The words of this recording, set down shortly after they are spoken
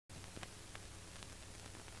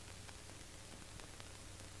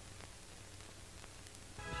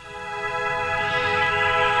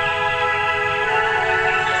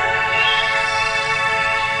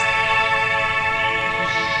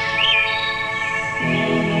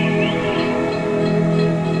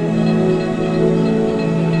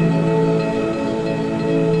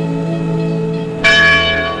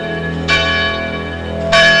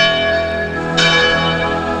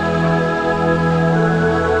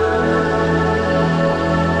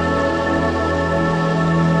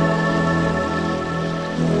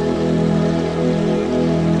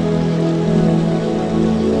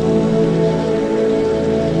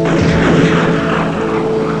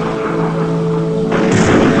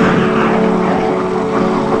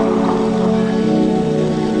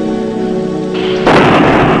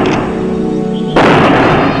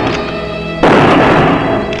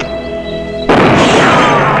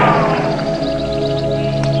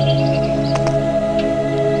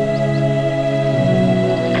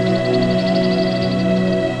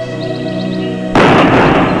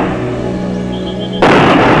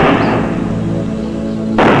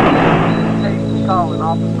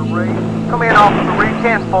Come in, Officer Reed,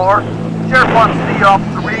 10-4. Sheriff wants to see you,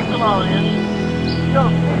 Officer Reed. Come on in. Go.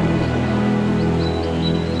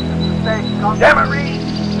 Damn it, Reed.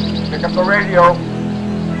 Pick up the radio.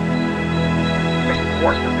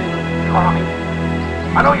 Tommy.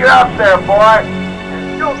 I know you're out there, boy.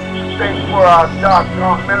 And don't think for a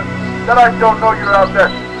doggone minute that I don't know you're out there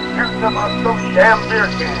shooting them up those damn beer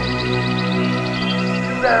cans.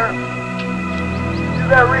 You there? You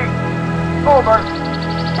there, Reed? Over.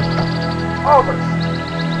 Over.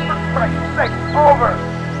 For Christ's sake, over.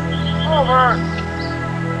 Over.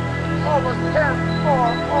 Over. 10-4.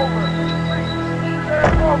 Over. Reed, you there?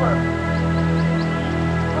 Over.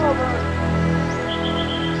 Over.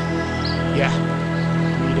 Yeah.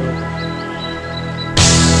 Read over.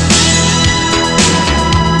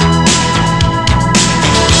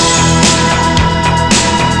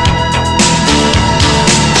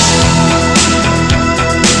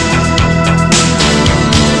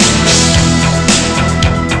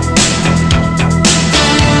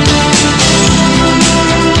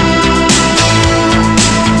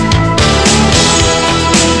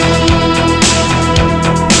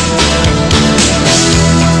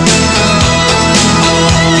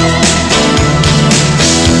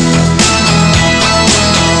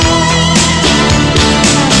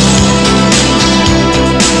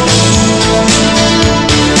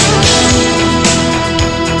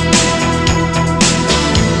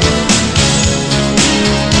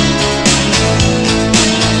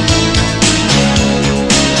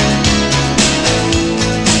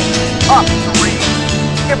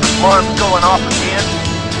 Alarm's going off again.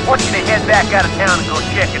 I want you to head back out of town and go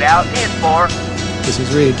check it out. 10-4. This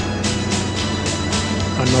is Reed.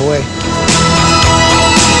 On my way.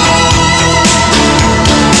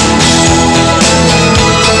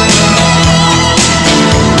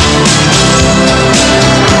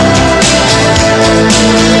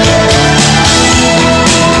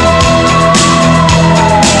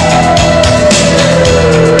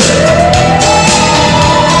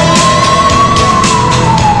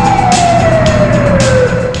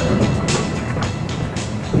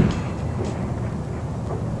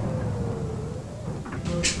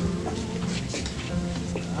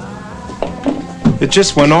 It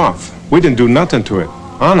just went off. We didn't do nothing to it.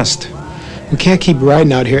 Honest. We can't keep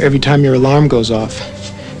riding out here every time your alarm goes off.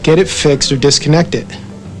 Get it fixed or disconnect it.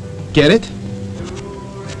 Get it?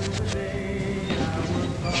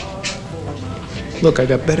 Look, I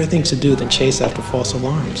got better things to do than chase after false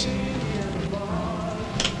alarms.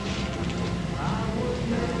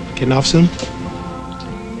 Getting off soon?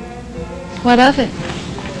 What of it?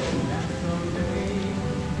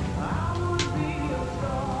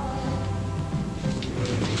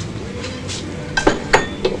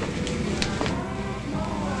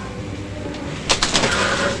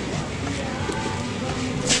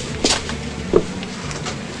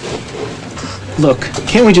 Look,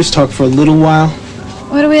 can't we just talk for a little while?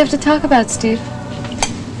 What do we have to talk about, Steve?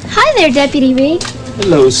 Hi there, Deputy Reed.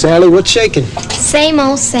 Hello, Sally. What's shaking? Same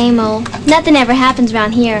old, same old. Nothing ever happens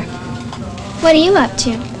around here. What are you up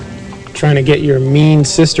to? Trying to get your mean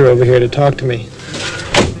sister over here to talk to me.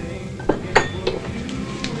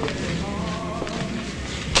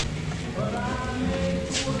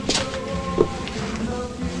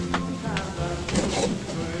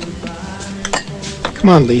 Come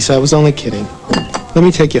on, Lisa. I was only kidding. Let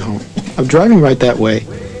me take you home. I'm driving right that way.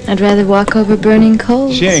 I'd rather walk over burning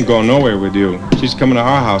coals. She ain't going nowhere with you. She's coming to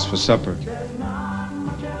our house for supper.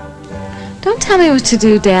 Don't tell me what to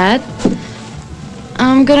do, Dad.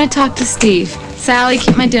 I'm gonna talk to Steve. Sally,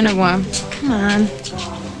 keep my dinner warm. Come on.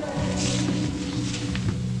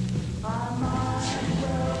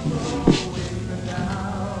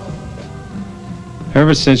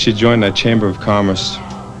 Ever since you joined that Chamber of Commerce,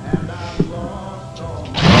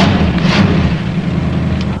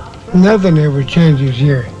 nothing ever changes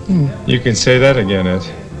here. you can say that again, Ed.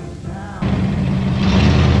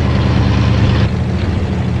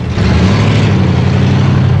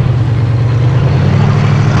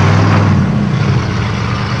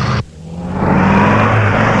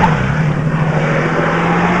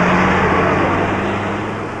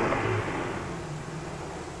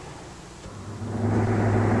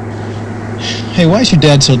 Hey, why is your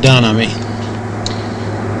dad so down on me?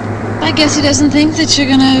 I guess he doesn't think that you're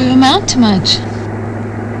gonna amount to much.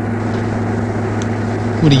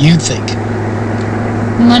 What do you think?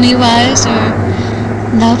 Money-wise or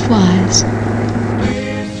love-wise?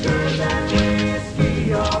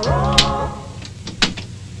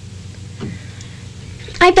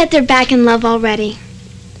 I bet they're back in love already.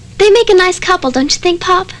 They make a nice couple, don't you think,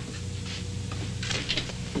 Pop?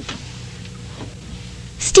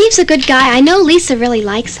 Steve Steve's a good guy. I know Lisa really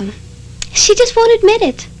likes him. She just won't admit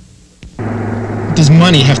it. What does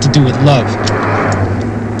money have to do with love?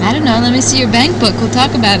 I don't know. Let me see your bank book. We'll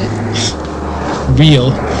talk about it.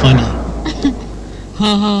 Real funny.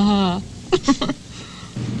 Ha ha ha.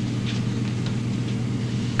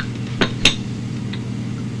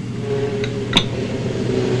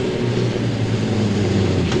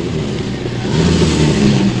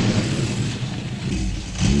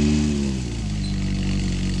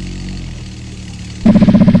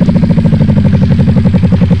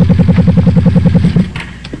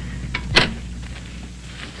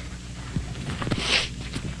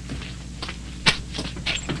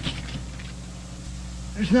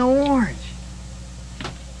 There's no orange.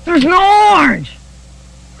 There's no orange!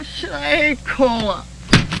 Shit, I hate cola.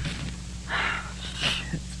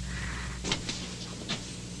 Shit.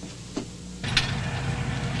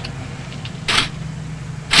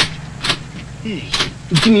 Hey,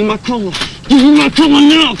 give me my cola. Give me my cola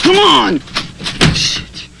now, come on!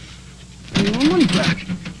 Shit. Give me my money back.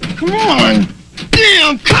 Come on!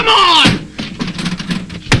 Damn, come on!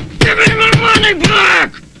 Give me my money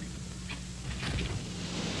back!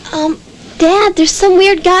 Dad, there's some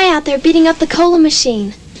weird guy out there beating up the cola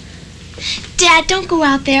machine. Dad, don't go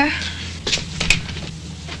out there.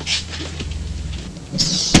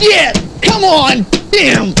 Shit! Come on!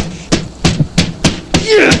 Damn!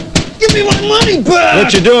 Yeah! Give me my money back!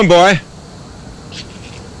 What you doing, boy?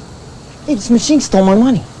 Hey, this machine stole my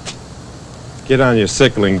money. Get on your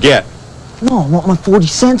sickle and get. No, I want my 40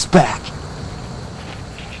 cents back.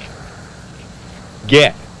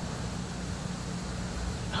 Get.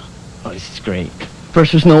 Oh, this is great.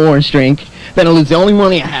 First there's no orange drink, then I lose the only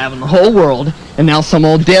money I have in the whole world, and now some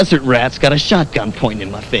old desert rat's got a shotgun pointing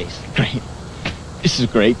in my face. Great. This is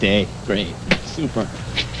a great day. Great. Super.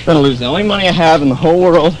 Then I lose the only money I have in the whole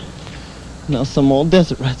world, now some old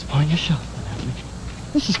desert rat's pointing a shotgun at me.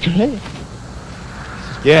 This is great.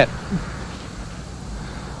 Get.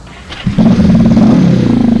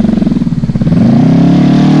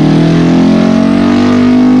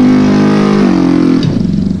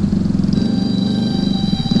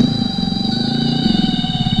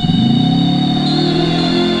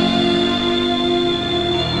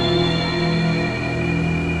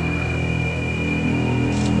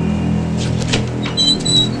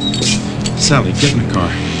 Sally, get in the car.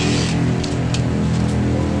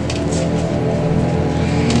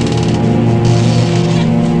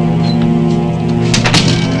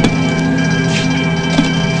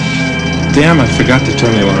 Damn, I forgot to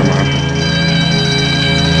turn the alarm on.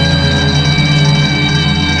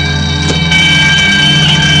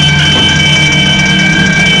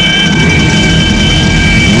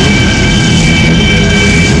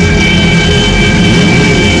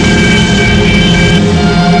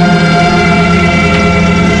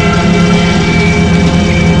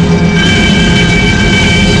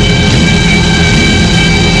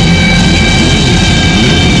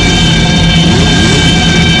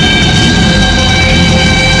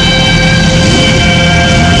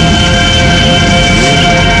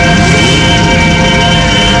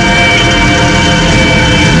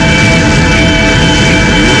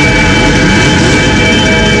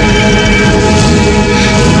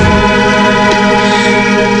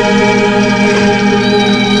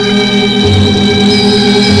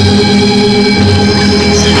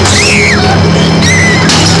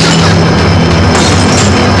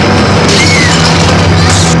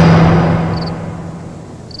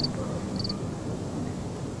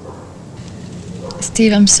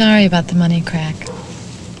 Steve, I'm sorry about the money crack.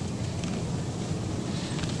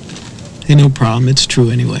 Ain't no problem. It's true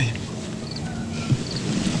anyway.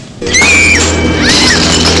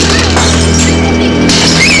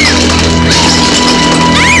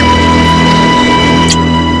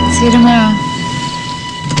 See you tomorrow.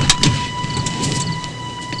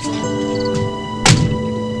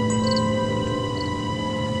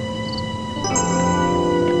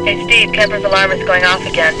 Hey, Steve, Kemper's alarm is going off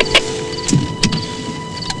again.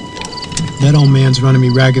 That old man's running me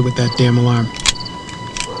ragged with that damn alarm.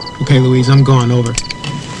 Okay, Louise, I'm gone. Over.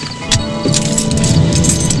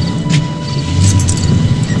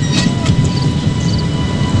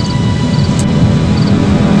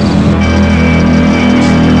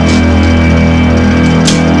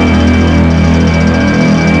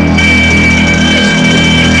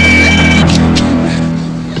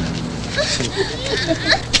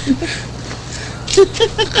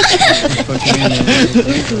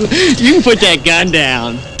 You can put that gun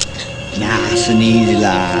down. Nice and easy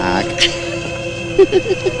like.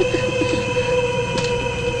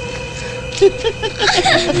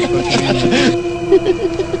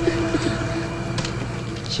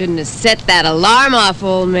 Shouldn't have set that alarm off,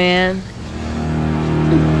 old man.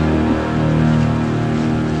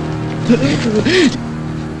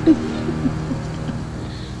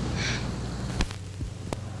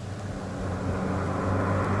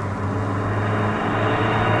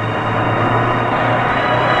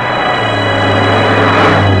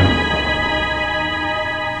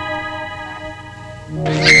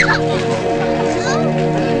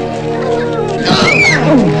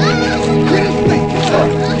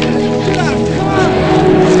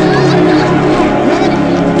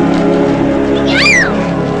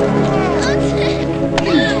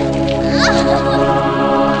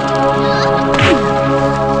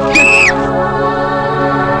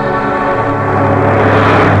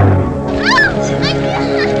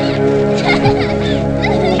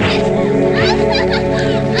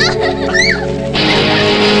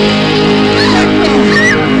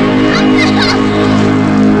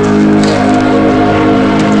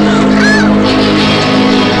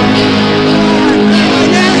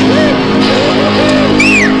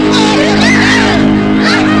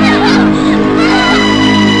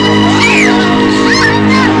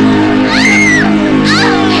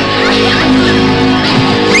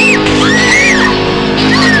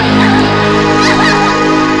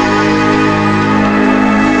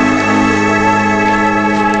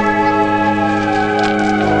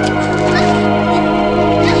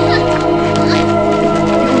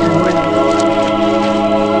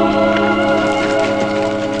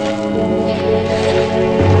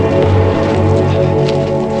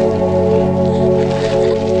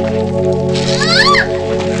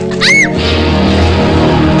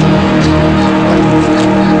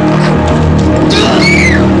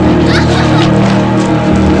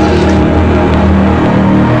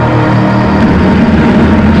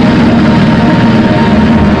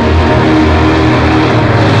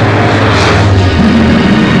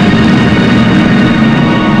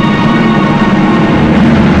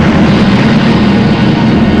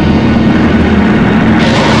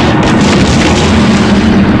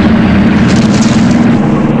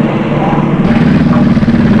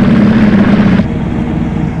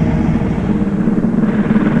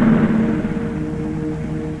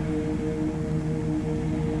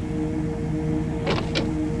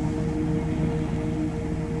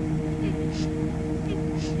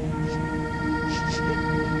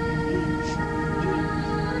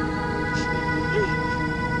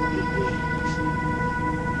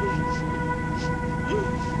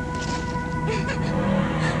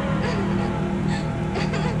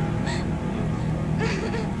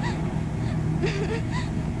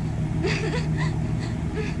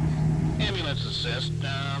 Ambulance assist,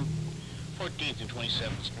 14th and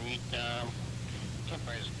 27th Street,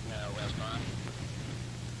 Temperance restaurant.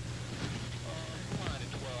 1 to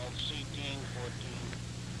 12, 18,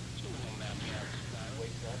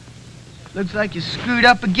 14. Looks like you screwed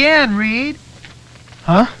up again, Reed.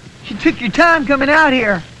 Huh? You took your time coming out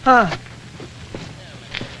here, huh?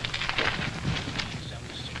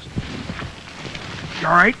 You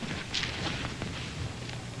all right?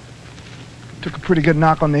 Took a pretty good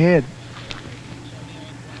knock on the head.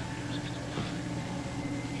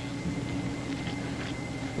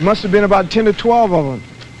 It must have been about 10 to 12 of them.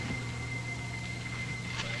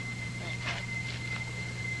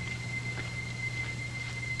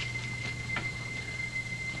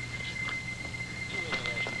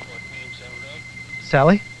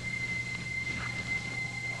 Sally?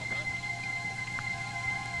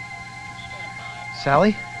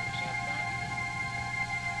 Sally?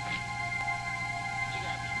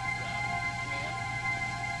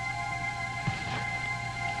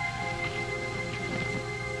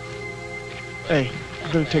 Hey, you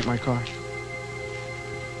better take my car.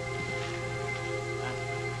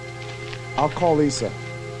 I'll call Lisa.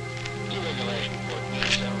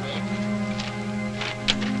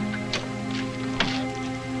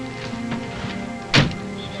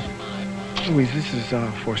 Louise, this is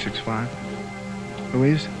 465.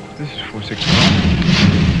 Louise, this is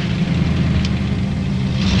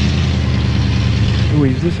 465.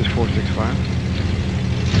 Louise, this is 465.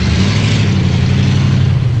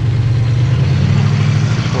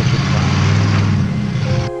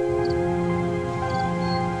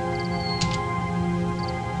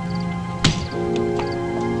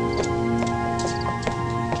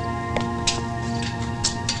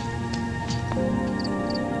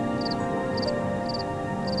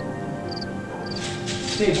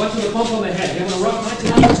 Steve, what's with the bump on the head? You having a rough night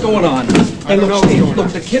tonight? What's going on? Hey, look, Steve,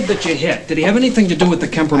 look, the kid that you hit, did he have anything to do with the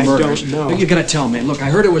Kemper murders? I don't know. You gotta tell me. Look,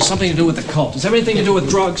 I heard it was something to do with the cult. Does it have anything to do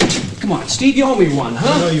with drugs? Come on, Steve, you owe me one, huh?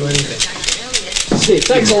 I don't owe you anything. Steve,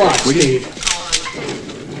 thanks a lot, Steve.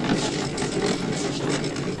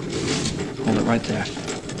 right there.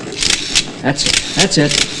 That's it. That's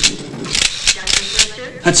it.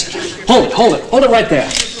 That's it. Hold it, hold it. Hold it right there.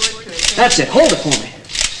 That's it. Hold it for me.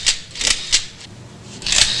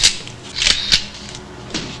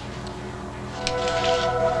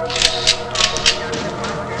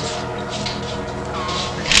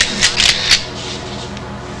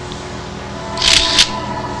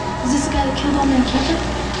 Is this the guy that killed all men Kepper?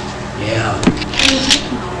 Yeah. Where are you taking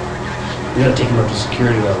him? We gotta take him up to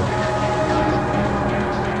security level.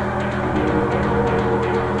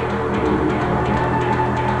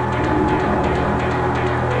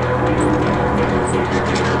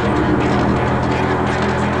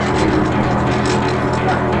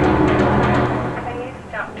 Please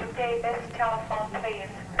don't pay this telephone, please.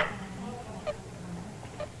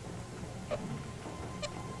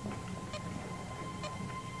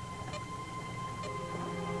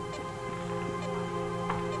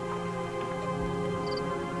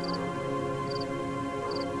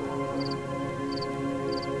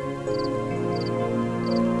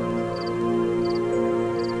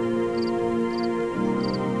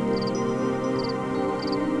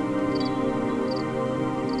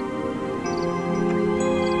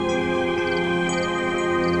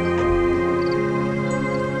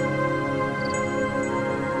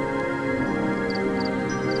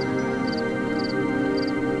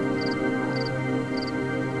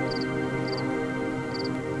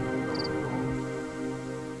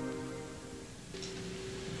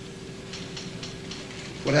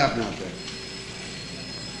 What happened out there?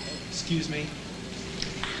 Excuse me?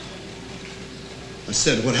 I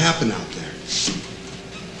said, what happened out there?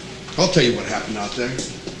 I'll tell you what happened out there.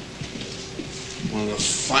 One of the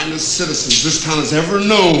finest citizens this town has ever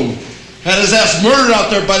known had his ass murdered out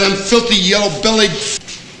there by them filthy yellow-bellied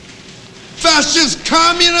fascist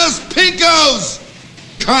communist pinkos!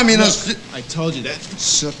 Communist... Look, I told you that.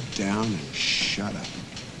 Sit down and shut up.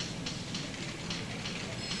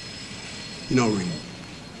 You know, Reed,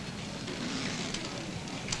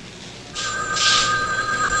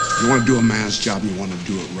 you want to do a man's job, you want to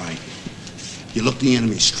do it right. You look the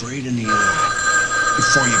enemy straight in the eye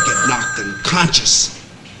before you get knocked unconscious.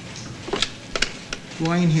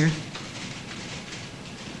 Dwayne here.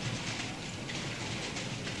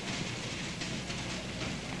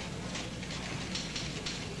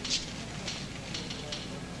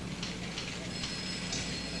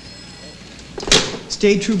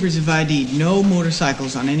 State troopers have ID'd no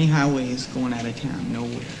motorcycles on any highways going out of town,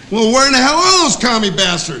 nowhere. Well, where in the hell are those commie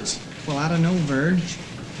bastards? Well, I don't know, Verge.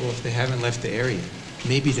 Well, if they haven't left the area,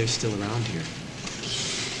 maybe they're still around here.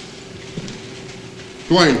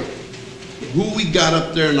 Dwayne, who we got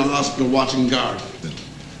up there in the hospital watching guard?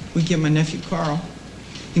 We get my nephew Carl.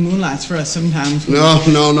 He moonlights for us sometimes.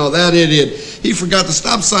 No, that idiot. He forgot the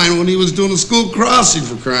stop sign when he was doing the school crossing,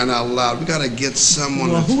 for crying out loud. We gotta get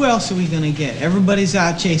someone. Well, who else are we gonna get? Everybody's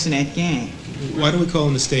out chasing that gang. Why do we call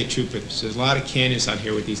them the state troopers? There's a lot of canyons out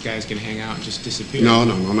here where these guys can hang out and just disappear. No,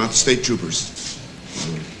 not the state troopers.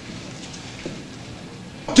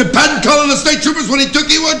 Did Patton call in the state troopers when he took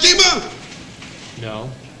Iwo Jima? No,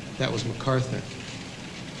 that was MacArthur.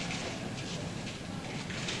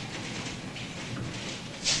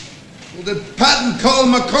 Well, did Patton call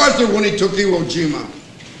MacArthur when he took Iwo Jima?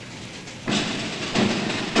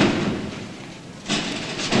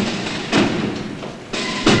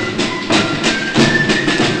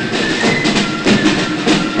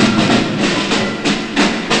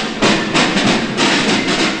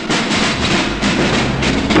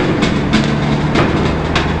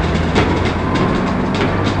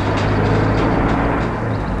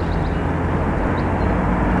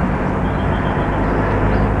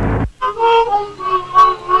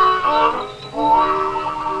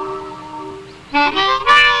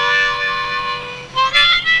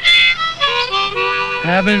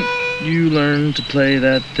 Haven't you learned to play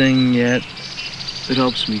that thing yet? It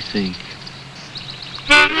helps me think.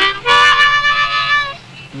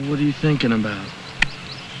 What are you thinking about?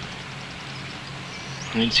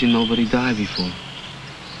 I ain't seen nobody die before.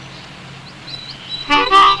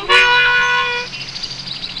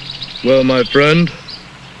 Well, my friend,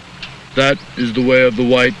 that is the way of the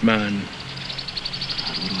white man.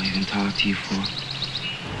 God, what do I even talk to you for?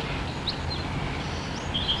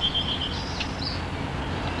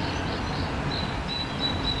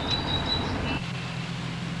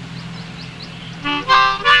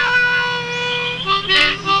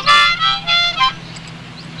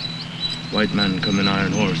 White man come in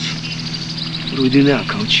iron horse. What do we do now,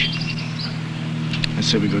 Coach? I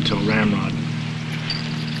say we go tell Ramrod.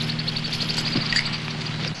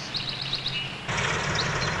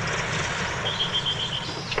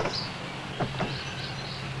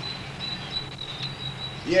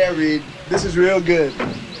 Yeah, Reed, this is real good.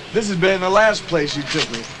 This is better than the last place you took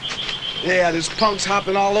me. Yeah, there's punks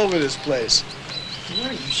hopping all over this place. Why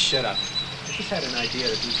don't you shut up? I just had an idea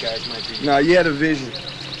that these guys might be... No, you had a vision.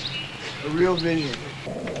 A real vision.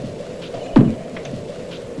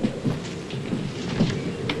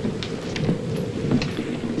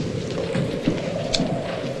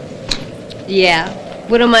 Yeah.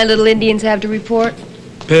 What do my little Indians have to report?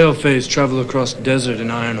 Paleface travel across the desert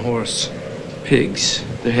in Iron Horse. Pigs.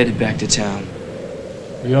 They're headed back to town.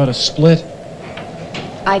 We ought to split.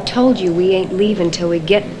 I told you we ain't leaving till we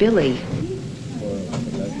get Billy.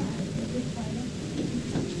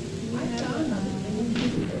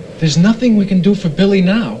 There's nothing we can do for Billy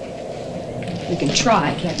now. We can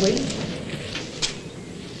try, can't we?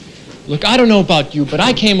 Look, I don't know about you, but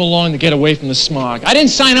I came along to get away from the smog. I didn't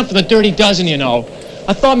sign up for the Dirty Dozen, you know.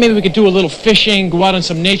 I thought maybe we could do a little fishing, go out on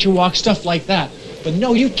some nature walks, stuff like that. But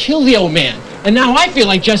no, you killed the old man. And now I feel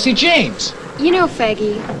like Jesse James. You know,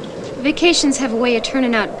 Faggy, vacations have a way of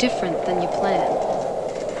turning out different than you planned.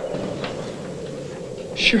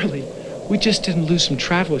 Shirley, we just didn't lose some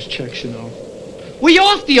traveler's checks, you know. We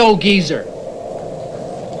off the old geezer.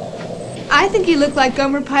 I think you look like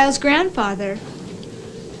Gomer Pyle's grandfather.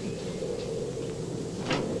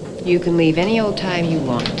 You can leave any old time you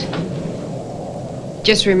want.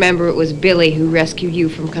 Just remember it was Billy who rescued you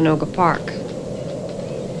from Canoga Park.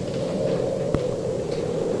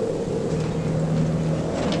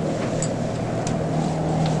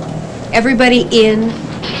 Everybody in?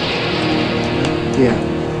 Yeah.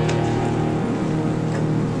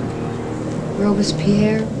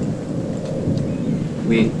 Robespierre?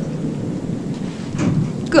 We.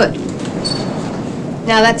 Good.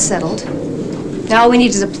 Now that's settled. Now all we need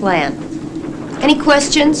is a plan. Any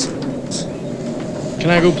questions? Can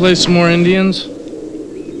I go play some more Indians?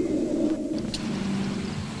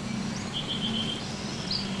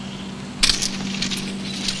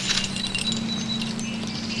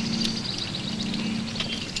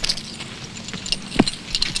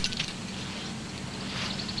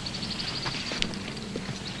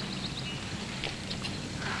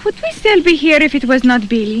 Would we still be here if it was not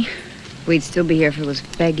Billy? We'd still be here if it was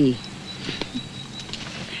Peggy.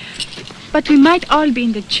 But we might all be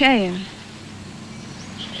in the chair.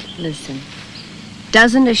 Listen,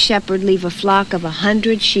 doesn't a shepherd leave a flock of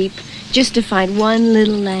 100 sheep just to find one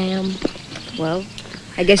little lamb? Well,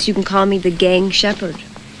 I guess you can call me the gang shepherd.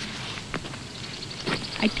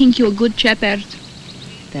 I think you're a good shepherd.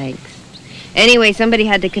 Thanks. Anyway, somebody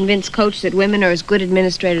had to convince Coach that women are as good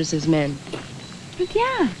administrators as men. But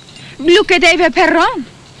yeah, look at Eva Perron.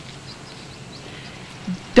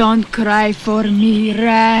 Don't cry for me,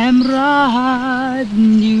 Ramrod.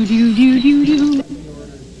 Do, do, do, do, do.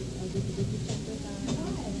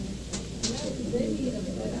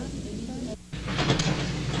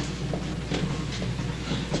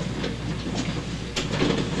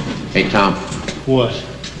 Hey, Tom. What?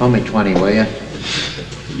 Owe me 20, will you? Are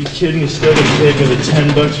you kidding? You still gonna pay me the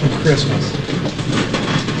 $10 from Christmas.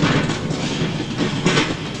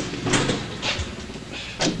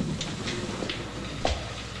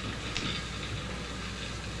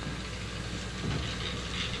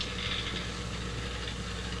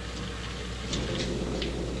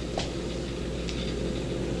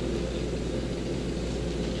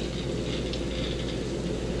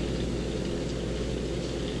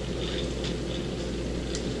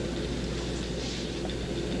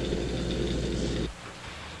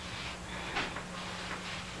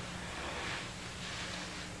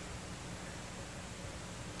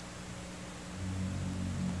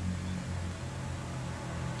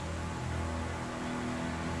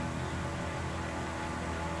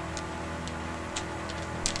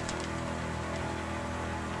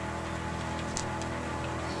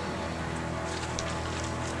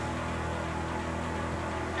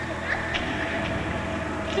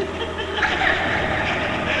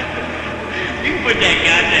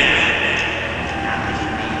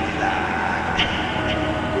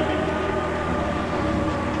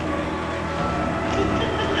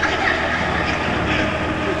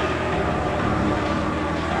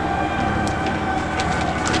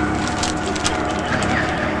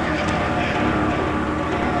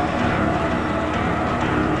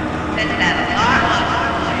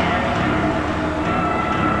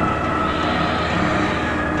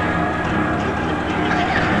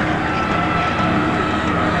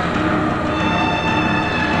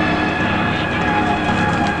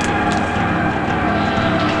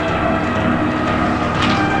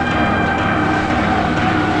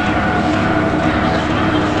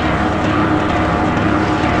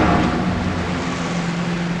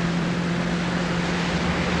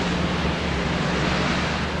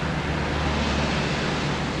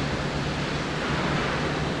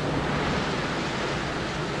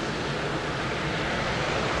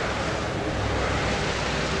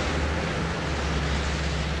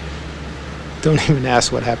 Don't even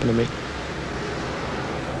ask what happened to me.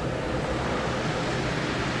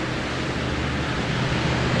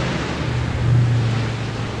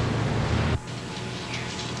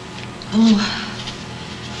 Oh,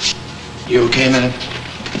 You okay, man?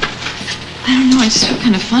 I don't know. I just feel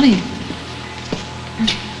kind of funny.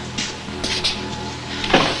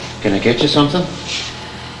 Can I get you something?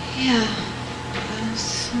 Yeah.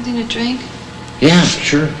 Something to drink? Yeah,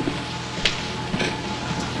 sure.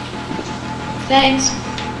 Thanks.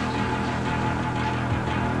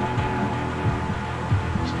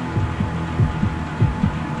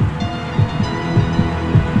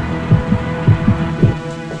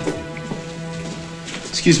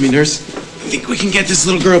 Excuse me, nurse. Think we can get this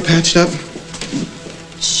little girl patched up?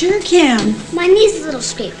 Sure can. My knee's a little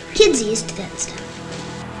scraped. Kids are used to that stuff.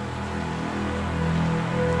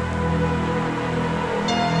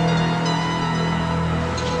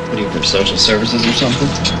 What are you for social services or something?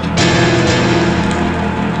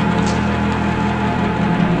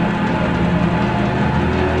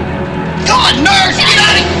 God, nurse! Get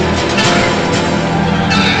out of here!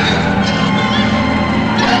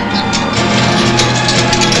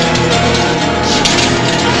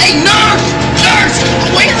 Hey, nurse! Nurse!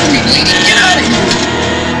 Away from me, lady! Get out of here!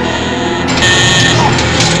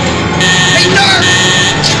 Hey, nurse!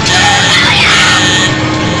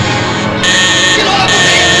 Get off of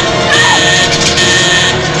me!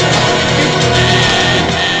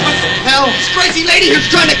 What the hell? This crazy lady here's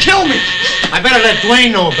trying to kill me! I better let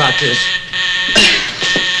Dwayne know about this.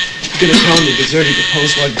 Gonna tell him you deserted your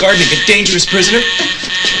post while guarding a dangerous prisoner?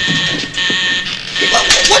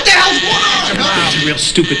 What the hell's going on? It's a real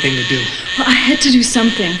stupid thing to do. Well, I had to do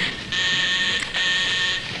something.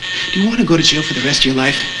 Do you want to go to jail for the rest of your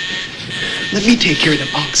life? Let me take care of the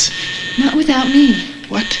punks. Not without me.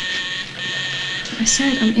 What? I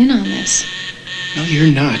said I'm in on this. No,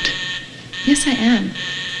 you're not. Yes, I am.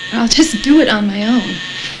 I'll just do it on my own.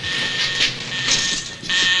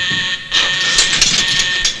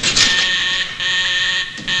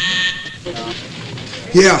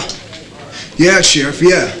 Yeah. Yeah, Sheriff,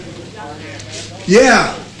 yeah.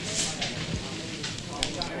 Yeah.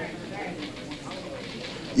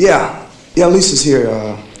 Yeah, Lisa's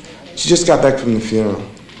here. She just got back from the funeral.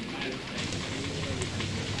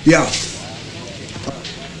 Yeah.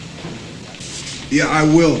 Yeah, I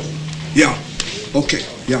will. Yeah. Okay,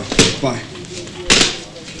 yeah, bye.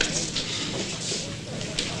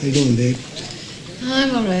 How you doing, babe?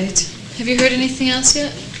 I'm all right. Have you heard anything else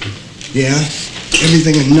yet? Yeah,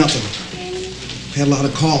 everything and nothing. Had a lot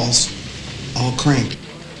of calls, all cranked.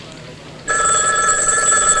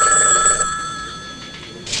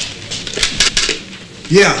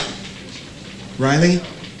 Yeah. Riley,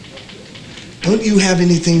 don't you have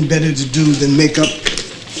anything better to do than make up?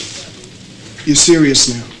 You're serious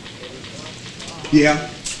now. Yeah?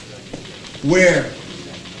 Where?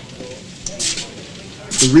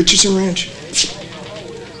 The Richardson Ranch?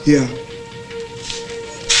 Yeah.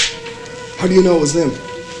 How do you know it was them?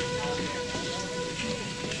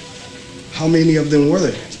 How many of them were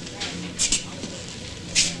there?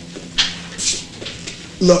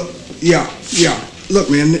 Look, yeah. Look,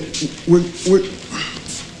 man, we're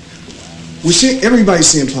seeing, everybody's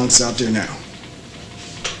seeing punks out there now.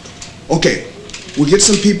 Okay, we'll get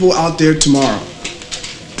some people out there tomorrow.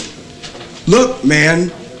 Look,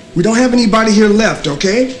 man, we don't have anybody here left,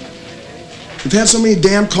 okay? We've had so many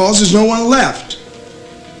damn calls, there's no one left.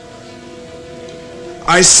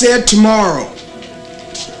 I said tomorrow.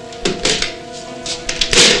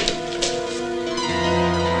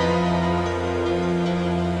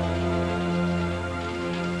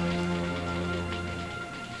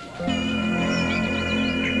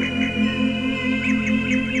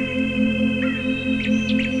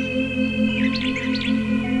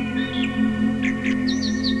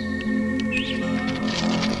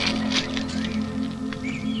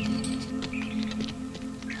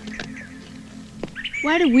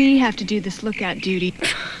 Why do we have to do this lookout duty?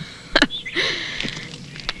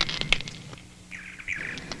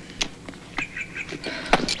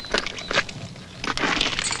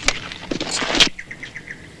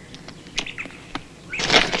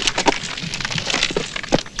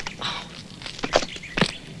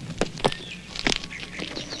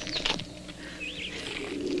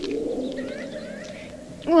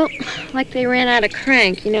 Well, like they ran out of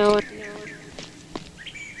crank, you know.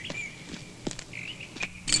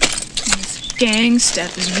 Gang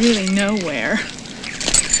stuff is really nowhere.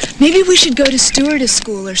 Maybe we should go to stewardess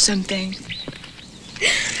school or something.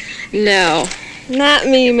 No, not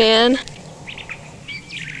me, man.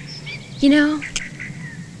 You know,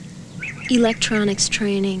 electronics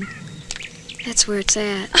training. That's where it's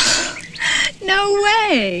at. No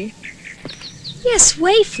way. Yes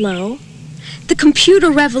way, Flo. The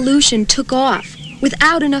computer revolution took off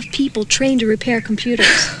without enough people trained to repair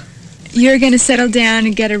computers. You're gonna settle down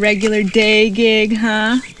and get a regular day gig,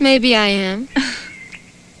 huh? Maybe I am.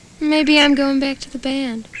 Maybe I'm going back to the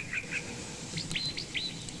band.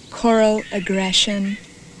 Choral aggression.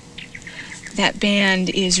 That band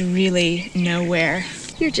is really nowhere.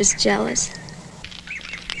 You're just jealous.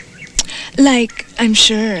 Like, I'm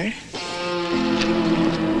sure.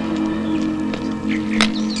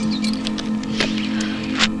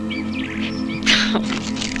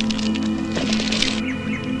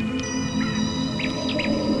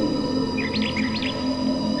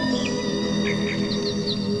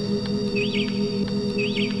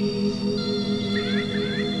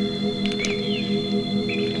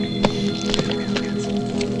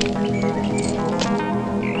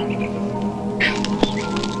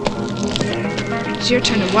 It's your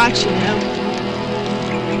turn to watch, you know.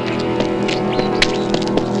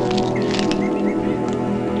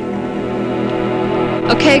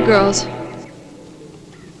 Okay, girls.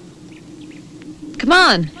 Come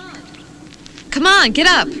on. Come on, get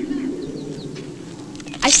up.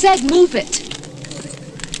 I said move it.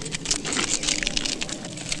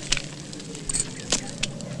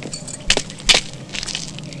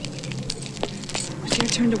 It's your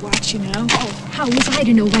turn to watch, you know. Oh, how was I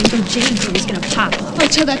to know Rango James was gonna pop up? Oh,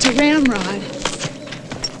 tell that to Ramrod.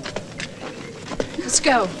 Let's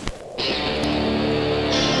go.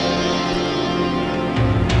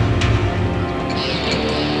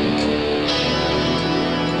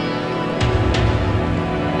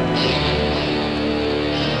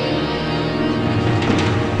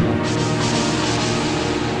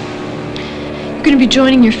 You're gonna be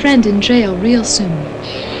joining your friend in jail real soon.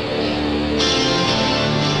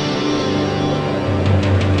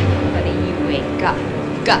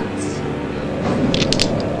 Guts.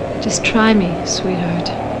 Just try me, sweetheart.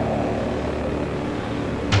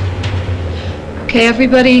 Okay,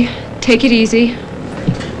 everybody, take it easy.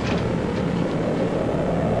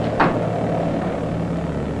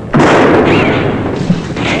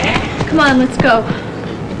 Come on, let's go.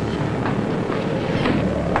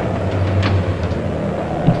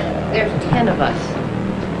 There's 10 of us.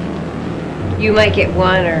 You might get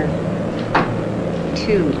 1 or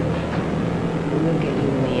 2. We'll get you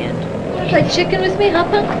in the end. Wanna play chicken with me, huh,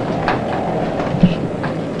 punk?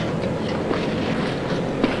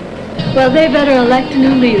 Well, they better elect a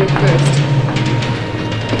new leader first.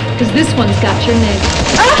 Because this one's got your name.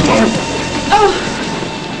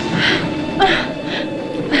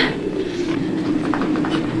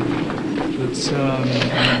 Let's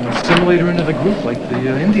assimilate her into the group like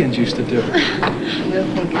the Indians used to do. We'll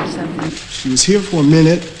think of something. She was here for a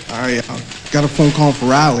minute. I got a phone call from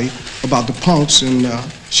Riley about the punks, and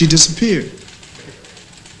she disappeared.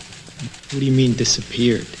 What do you mean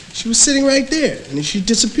disappeared? She was sitting right there, and then she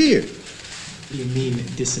disappeared. What do you mean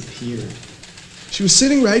disappeared? She was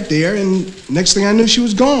sitting right there, and next thing I knew, she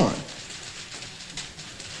was gone.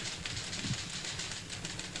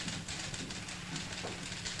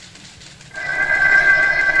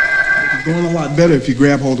 It's going a lot better if you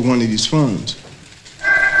grab hold of one of these phones.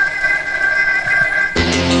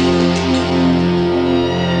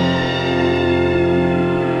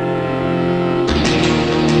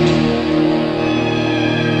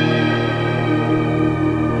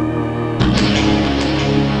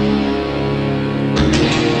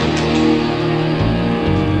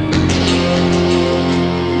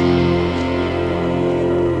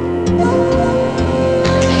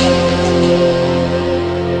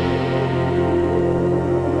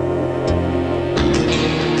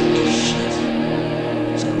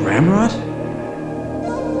 Ramrod?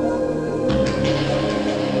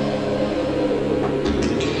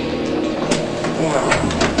 Wow.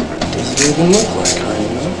 Doesn't even look like her, you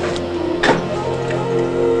know?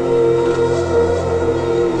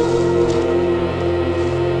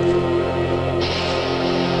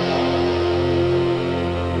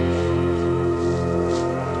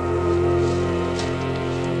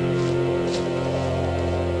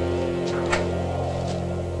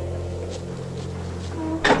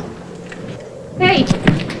 Hey,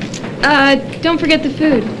 don't forget the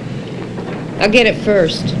food. I'll get it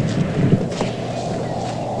first.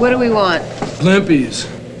 What do we want? Lampies.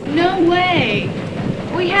 No way.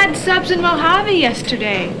 We had subs in Mojave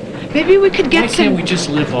yesterday. Maybe we could get Why some... can't we just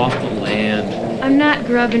live off the land? I'm not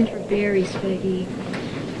grubbing for berries, Peggy.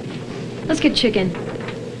 Let's get chicken.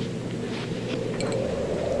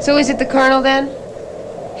 So is it the Colonel then?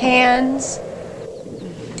 Hands?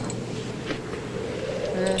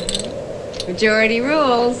 Majority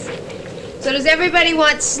rules. So does everybody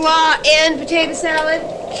want slaw and potato salad?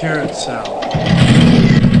 Carrot salad.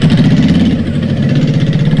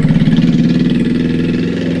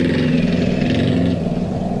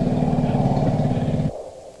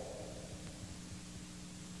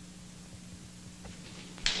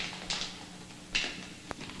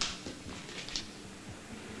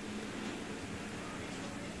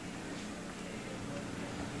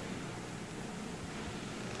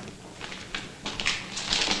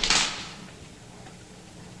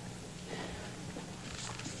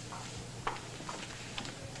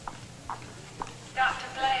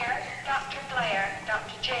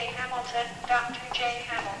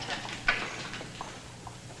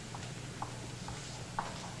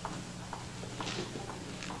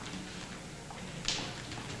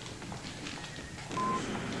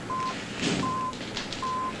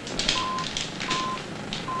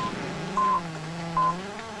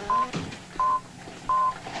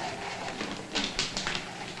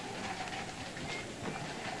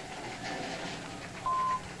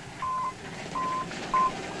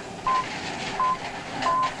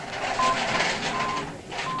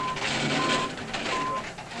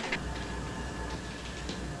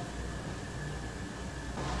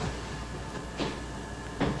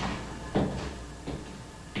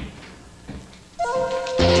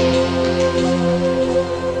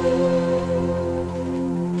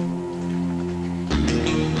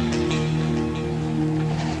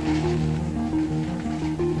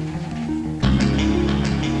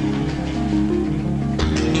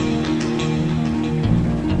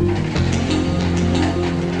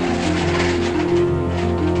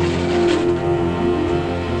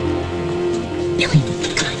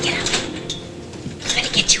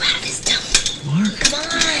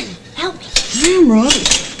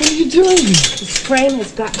 This frame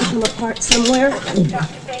has got to come apart somewhere.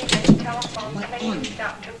 Dr. Davis, telephone, please.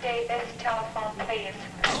 Dr. Davis, telephone, please.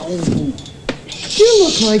 Oh, you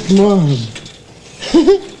look like Mom.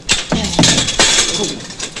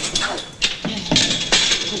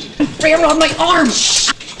 Ran on my arm!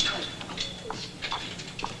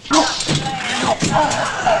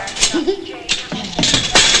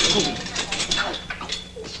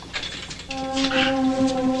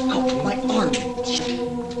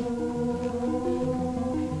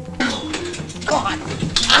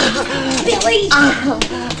 Billy!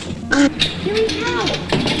 Billy, how?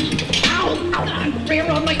 Ow! Ran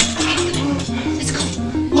on my... Let's go.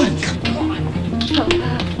 What? Come on. Come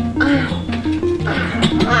on.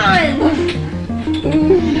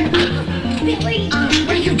 Billy! What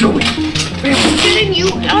are you doing? I'm getting you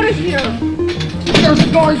out of here. There's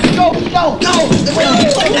the doors. Go, go, go.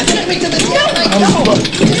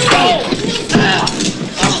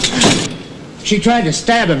 She tried to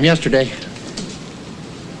stab him yesterday.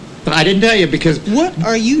 But I didn't tell you because... What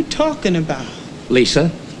are you talking about?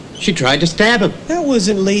 Lisa, she tried to stab him. That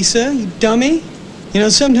wasn't Lisa, you dummy. You know,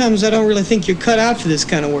 sometimes I don't really think you're cut out for this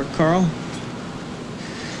kind of work, Carl.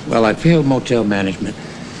 Well, I failed motel management.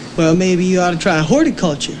 Well, maybe you ought to try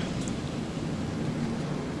horticulture.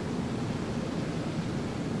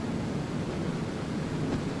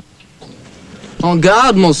 En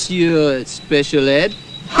garde, monsieur Special Ed.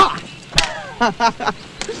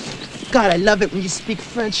 God, I love it when you speak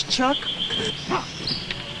French, Chuck.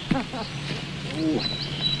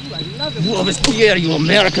 Robespierre, you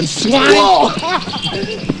American swine!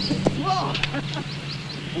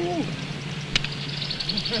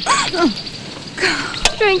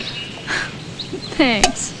 Drink.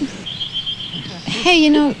 Thanks. Hey, you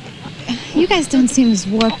know, you guys don't seem as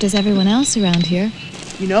warped as everyone else around here.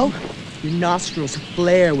 You know, your nostrils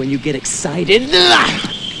flare when you get excited.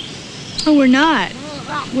 Oh, we're not.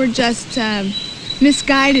 We're just,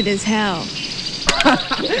 misguided as hell.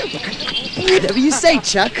 Whatever you say,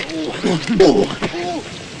 Chuck.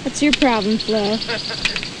 That's your problem, Flo.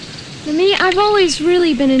 For me, I've always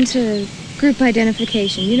really been into group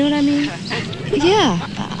identification. You know what I mean? Yeah,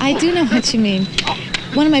 I do know what you mean.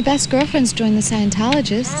 One of my best girlfriends joined the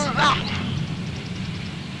Scientologists.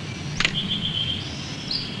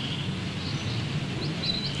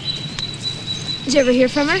 Did you ever hear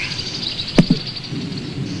from her?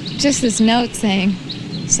 Just this note saying,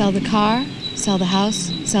 sell the car, sell the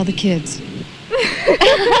house, sell the kids.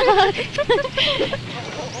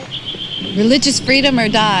 Religious freedom or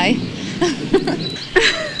die.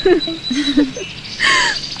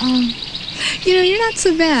 You know, you're not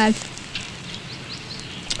so bad.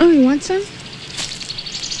 Oh, you want some?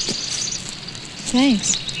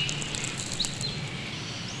 Thanks.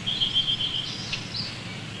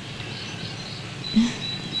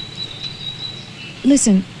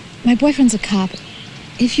 Listen, my boyfriend's a cop.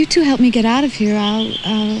 If you two help me get out of here,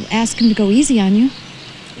 I'll ask him to go easy on you.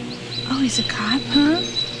 Oh, he's a cop, huh?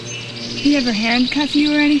 He ever handcuff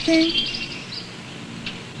you or anything?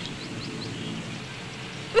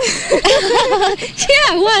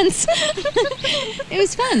 Yeah, once. It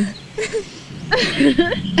was fun.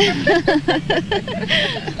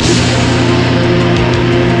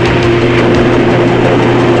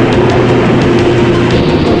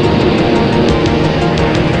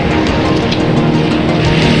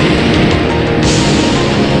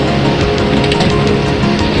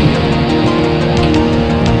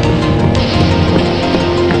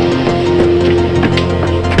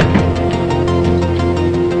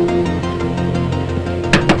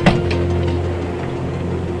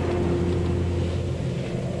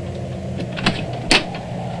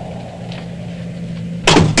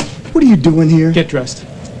 What are you doing here? Get dressed.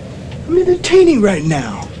 I'm entertaining right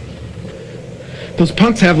now. Those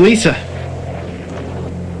punks have Lisa.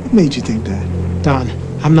 What made you think that? Don,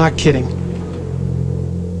 I'm not kidding.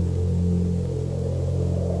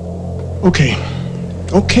 Okay.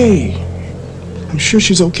 Okay. I'm sure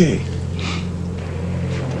she's okay.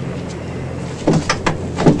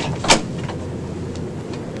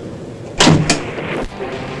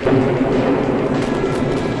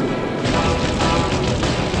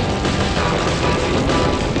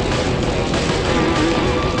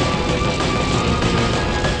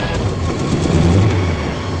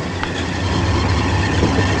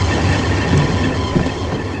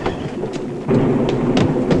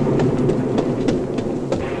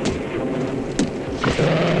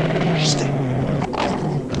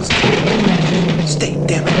 Stay,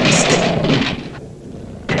 damn it, stay.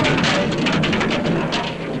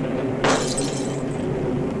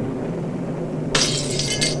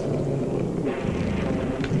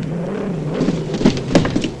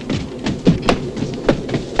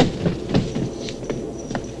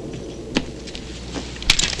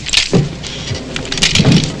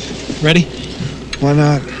 Ready? Why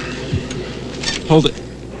not? Hold it.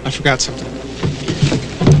 I forgot something.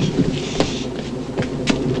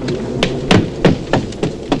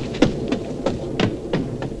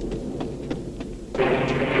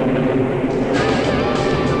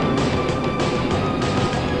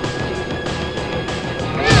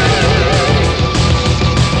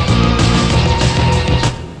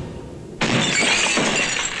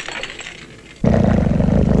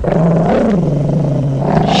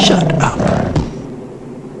 Shut up.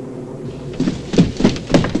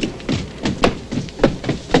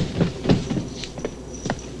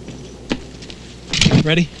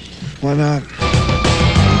 Ready? Why not?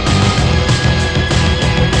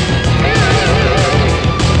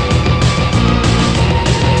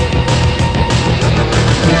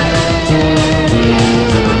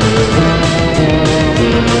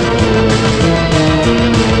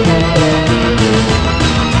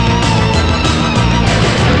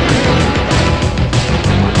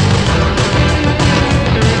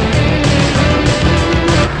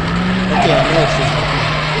 Okay, I know it's this way.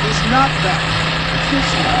 It is not that. It's this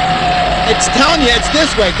way. It's telling you it's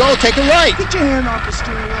this way. Go, take a right. Get your hand off the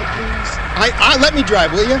steering wheel, please. Let me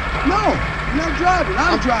drive, will you? No, you're not driving.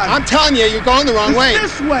 I'm driving. I'm telling you, you're going the wrong way.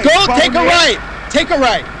 It's this way. Go, take a bonehead. right. Take a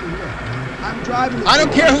right. I'm driving. I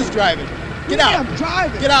don't care who's driving. Get Yeah, out. I'm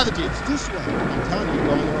driving. Get out of the Jeep. It's this way. I'm telling you, you're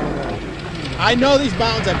going the wrong way. I know these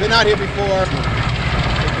bounds. I've been out here before.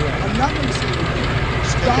 I'm not going to steer you.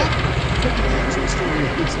 Stop. Put your hands on the steering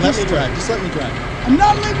wheel. It's Let this me drive. way. Just let me drive. I'm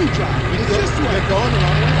not letting you drive. It's this way. You're going the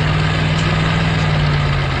wrong way.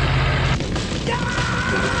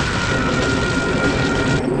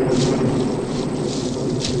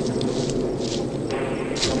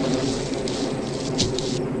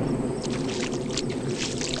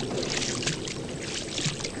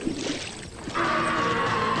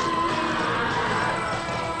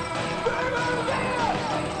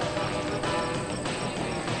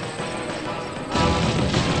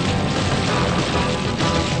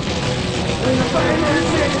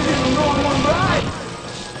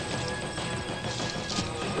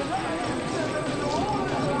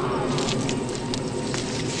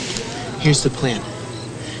 Here's the plan.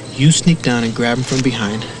 You sneak down and grab him from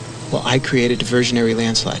behind while I create a diversionary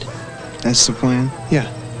landslide. That's the plan? Yeah.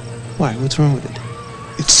 Why? What's wrong with it?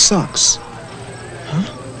 It sucks. Huh?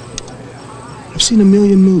 I've seen a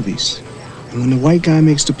million movies. And when the white guy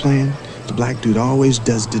makes the plan, the black dude always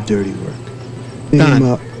does the dirty work. Name Don, him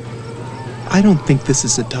up. I don't think this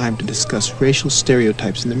is the time to discuss racial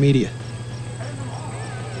stereotypes in the media.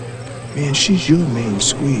 Man, she's your main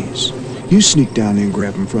squeeze. You sneak down there and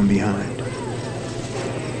grab him from behind.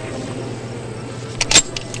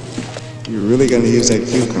 You're really gonna use that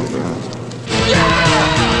cucumber, huh?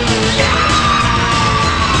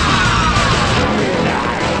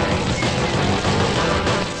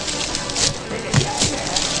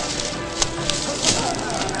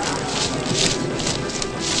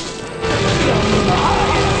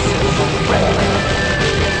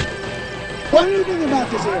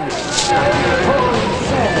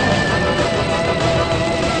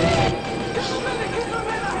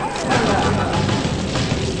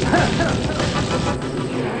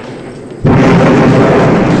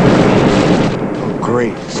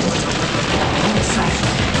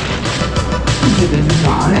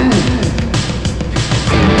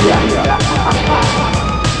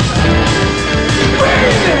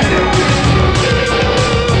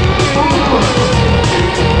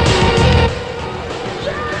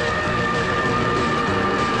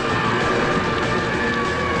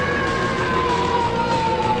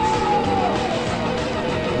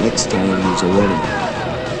 next time there's a wedding.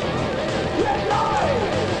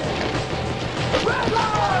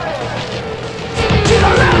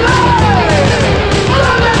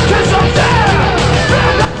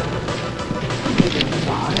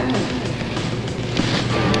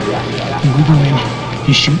 When we go in,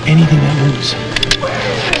 you shoot anything that moves.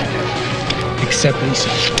 Except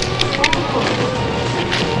Lisa.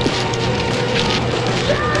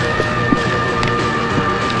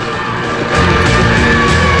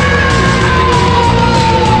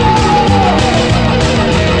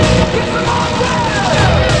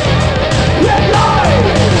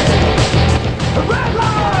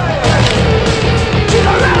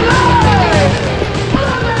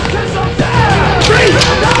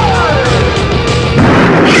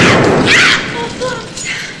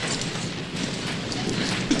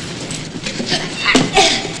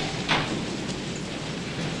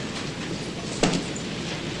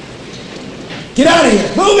 Get out of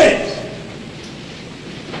here! Move it!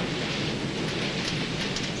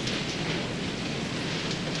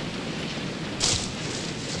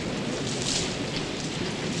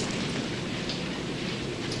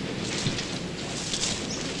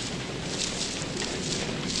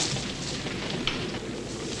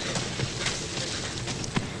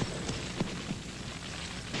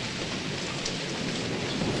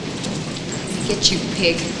 Get you,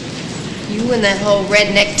 pig. You and that whole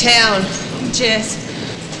redneck town. Jess.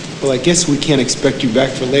 Well, I guess we can't expect you back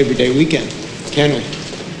for Labor Day weekend, can we?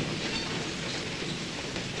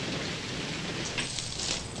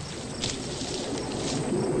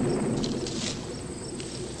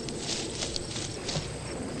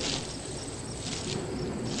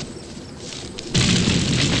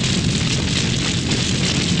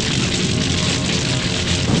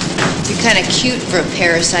 You're kind of cute for a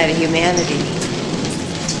parasite of humanity.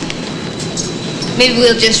 Maybe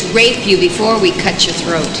we'll just rape you before we cut your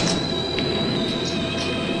throat.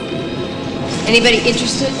 Anybody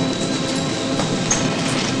interested?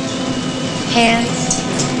 Hands?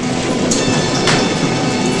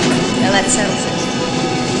 Now that settles it.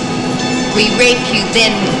 We rape you,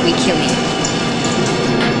 then we kill you.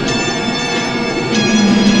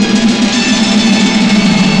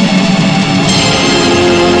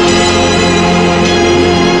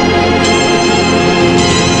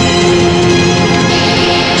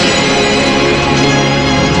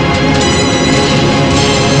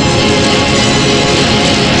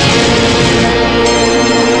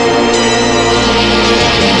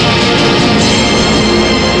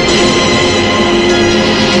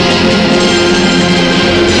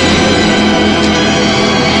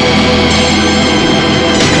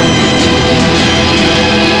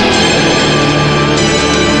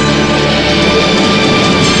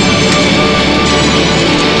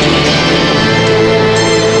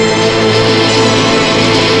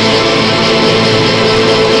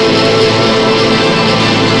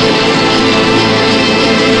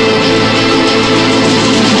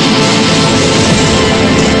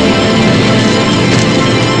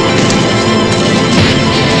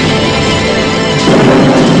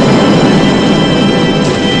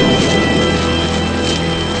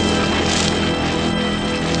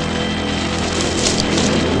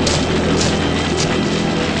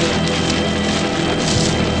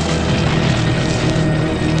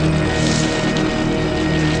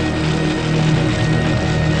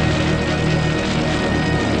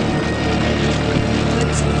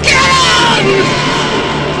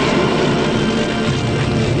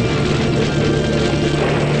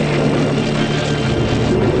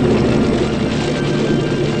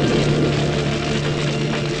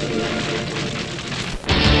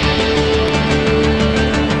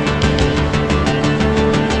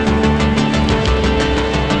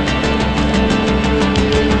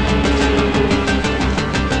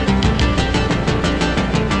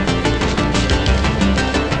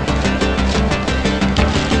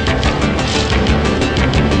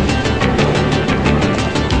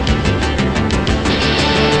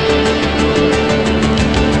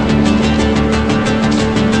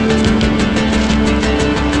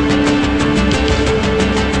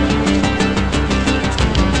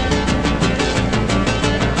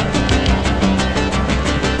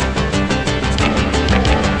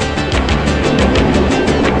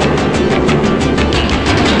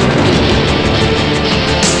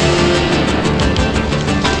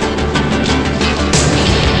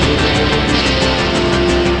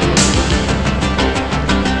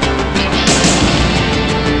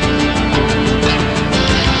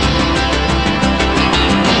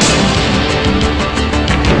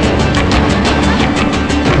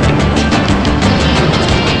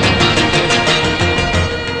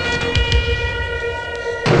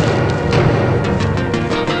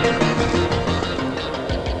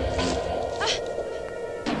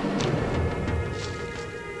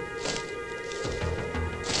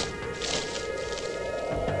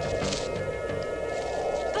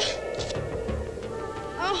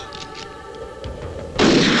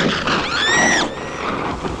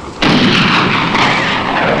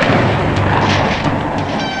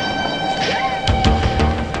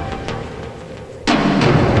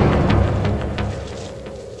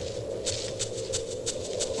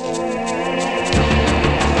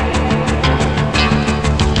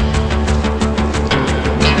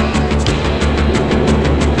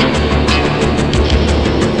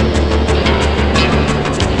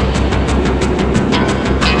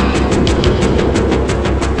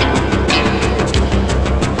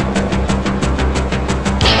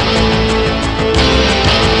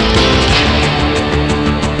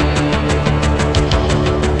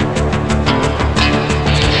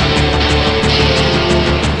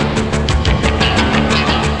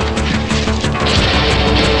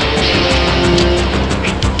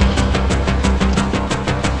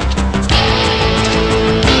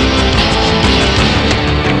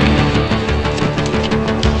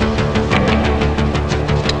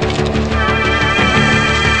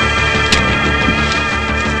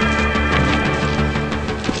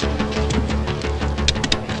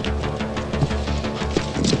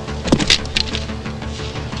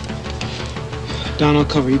 Don, I'll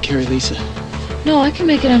cover. You carry Lisa. No, I can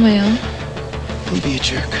make it on my own. Don't be a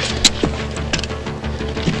jerk.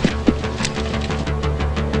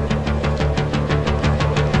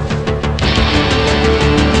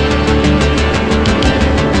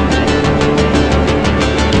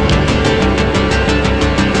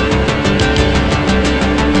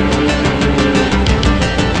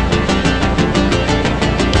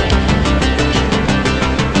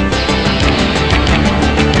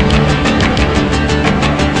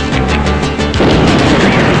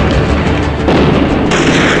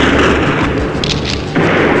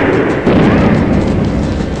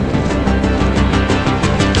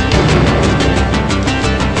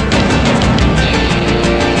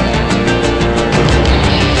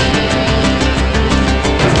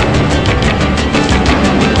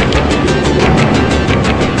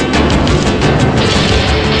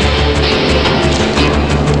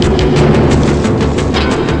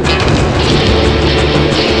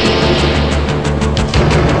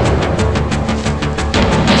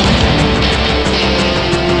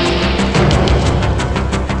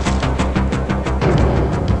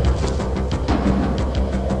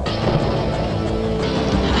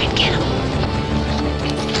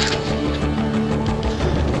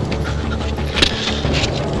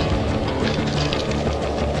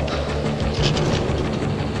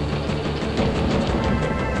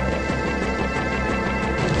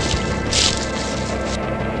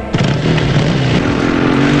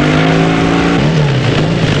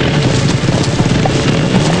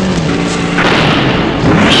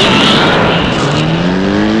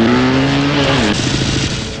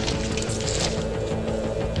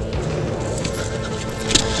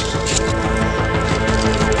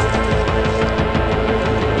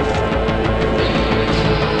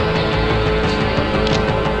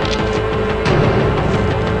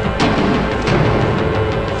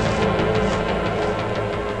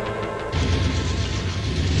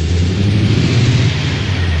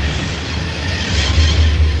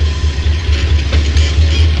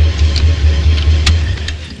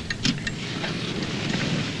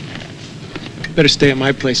 Better stay at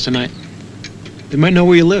my place tonight. They might know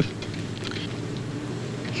where you live.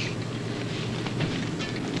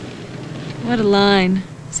 What a line.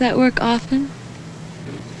 Does that work often?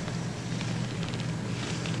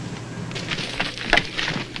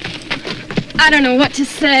 I don't know what to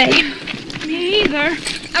say. Me either.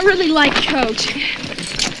 I really like Coach.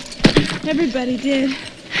 Everybody did.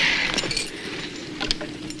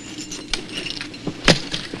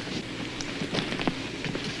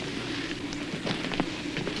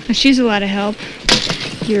 She's a lot of help.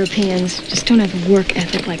 Europeans just don't have a work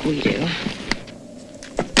ethic like we do.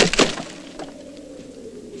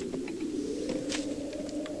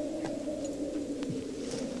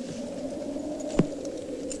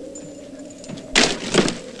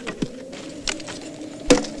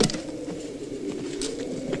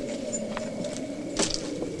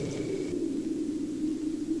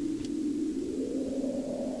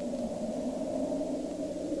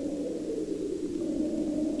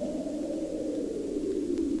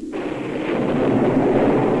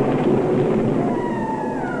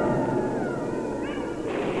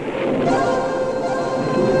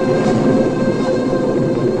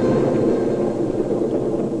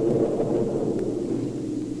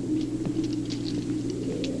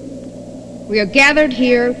 We are gathered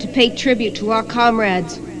here to pay tribute to our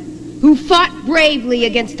comrades who fought bravely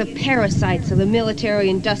against the parasites of the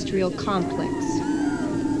military-industrial complex.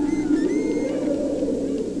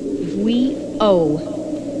 If we owe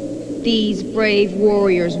these brave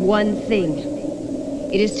warriors one thing,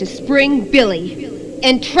 it is to spring Billy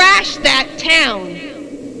and trash that town,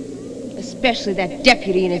 especially that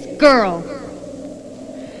deputy and his girl.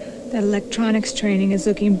 That electronics training is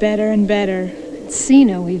looking better and better.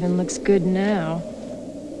 Sino even looks good now.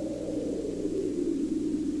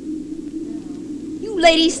 You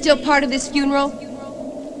ladies still part of this funeral?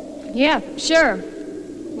 Yeah, sure.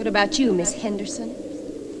 What about you, Miss Henderson?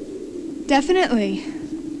 Definitely.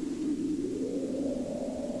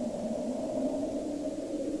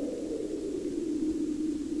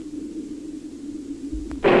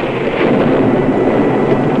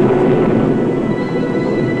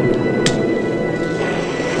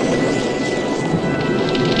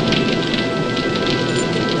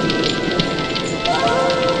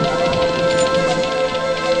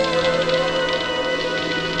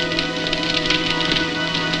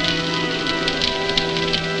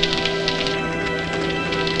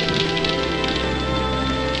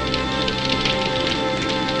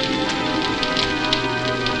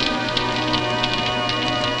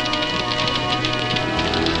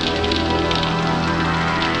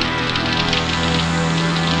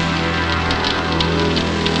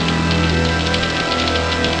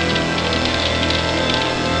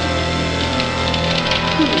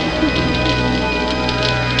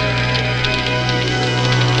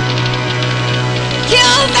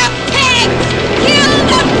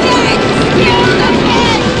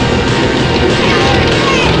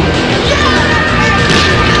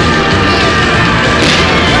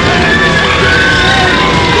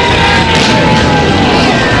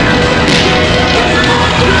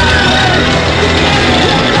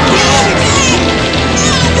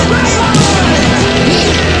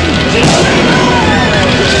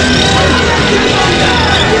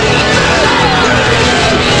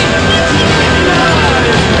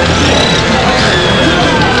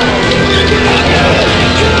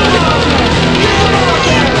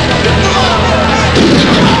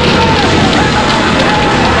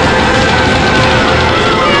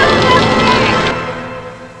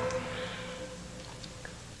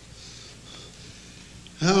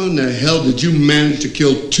 the hell did you manage to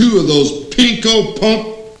kill 2 of those pinko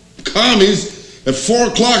punk commies at 4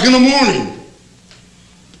 o'clock in the morning?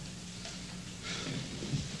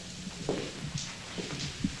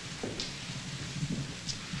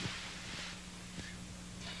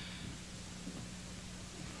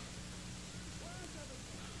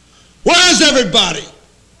 Where's everybody?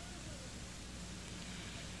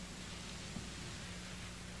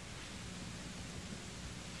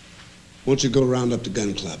 Won't you go round up the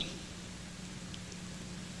gun club?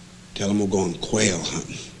 Tell them we're going quail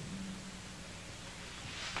hunting.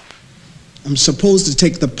 I'm supposed to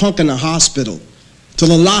take the punk in the hospital to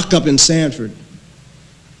the lockup in Sanford.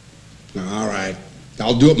 All right,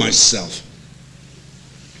 I'll do it myself.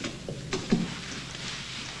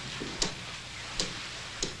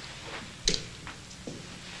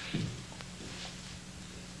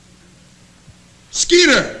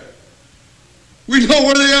 Skeeter! We know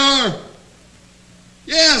where they are.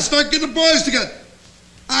 Yeah, start getting the boys together.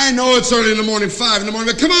 I know it's early in the morning, 5 in the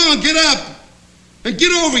morning, but come on, get up and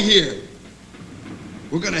get over here.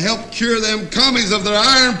 We're going to help cure them commies of their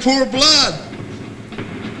iron poor blood.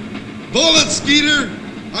 Bullets, Skeeter.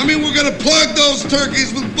 I mean, we're going to plug those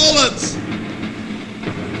turkeys with bullets.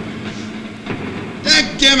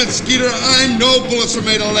 Dadgummit, Skeeter, I know bullets are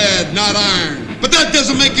made of lead, not iron. But that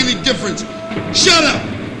doesn't make any difference. Shut up.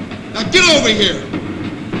 Now get over here.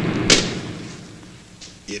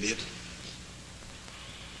 Idiot.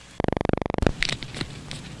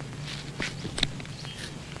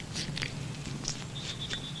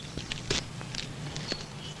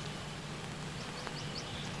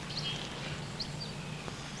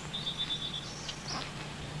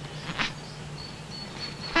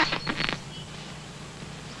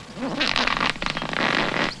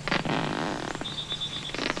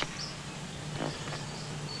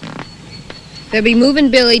 They'll be moving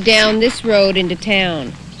Billy down this road into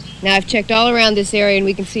town. Now, I've checked all around this area and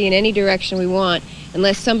we can see in any direction we want,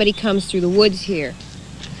 unless somebody comes through the woods here.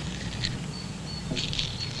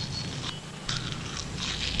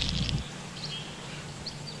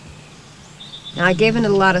 Now, I gave it a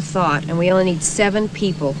lot of thought, and we only need 7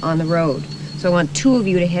 people on the road. So I want 2 of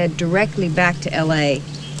you to head directly back to L.A.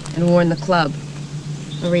 and warn the club.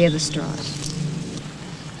 Maria the Straws.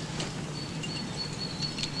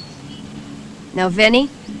 Now, Venny,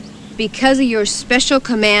 because of your special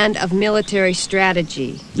command of military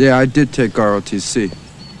strategy... Yeah, I did take ROTC.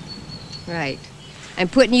 Right. I'm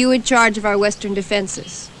putting you in charge of our western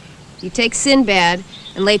defenses. You take Sinbad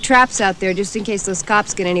and lay traps out there just in case those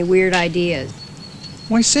cops get any weird ideas.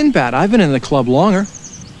 Why Sinbad? I've been in the club longer.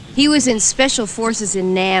 He was in Special Forces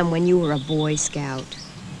in Nam when you were a Boy Scout.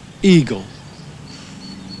 Eagle.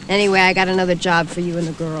 Anyway, I got another job for you and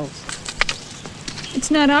the girls. It's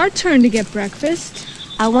not our turn to get breakfast.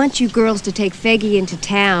 I want you girls to take Feggy into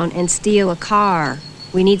town and steal a car.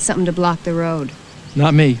 We need something to block the road.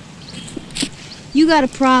 Not me. You got a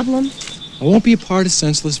problem? I won't be a part of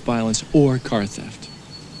senseless violence or car theft.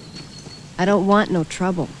 I don't want no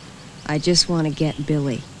trouble. I just want to get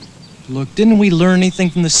Billy. Look, didn't we learn anything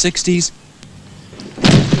from the 60s?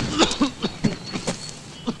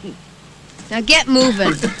 Now get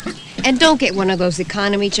moving. And don't get one of those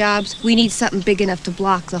economy jobs. We need something big enough to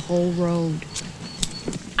block the whole road.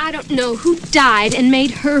 I don't know who died and made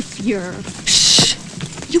her fure. Shh!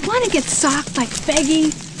 You want to get socked like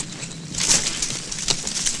Feggy?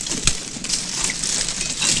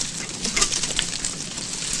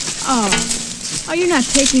 Oh, you're not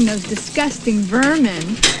taking those disgusting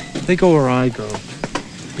vermin. They go where I go.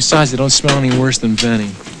 Besides, they don't smell any worse than Venny.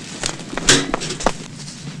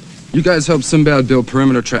 You guys help Sinbad build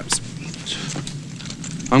perimeter traps.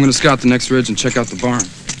 I'm gonna scout the next ridge and check out the barn.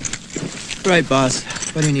 Right, boss.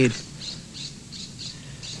 What do you need?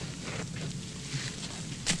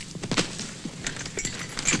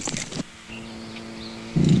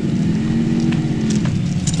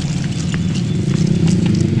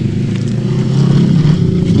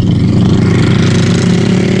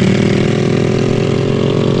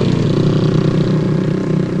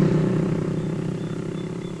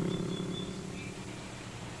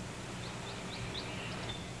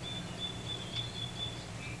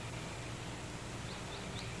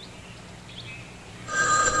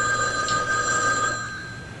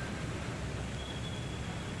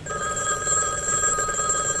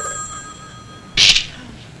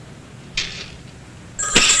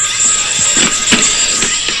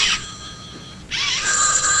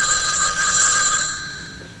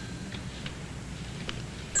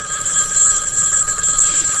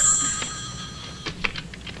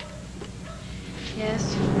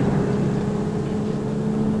 Yes?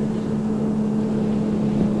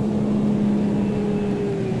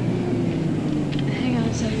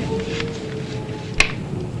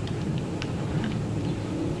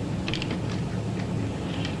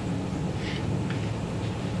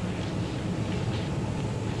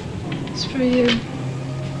 for you.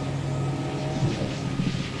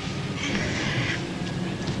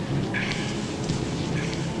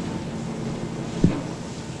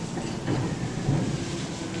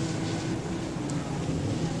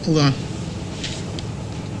 Hold on.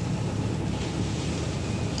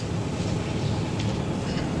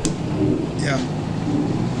 Yeah.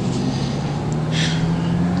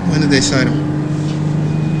 When did they cite him?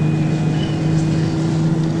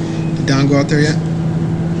 Did Don go out there yet?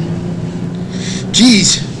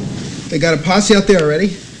 Geez, they got a posse out there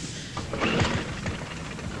already?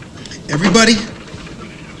 Everybody?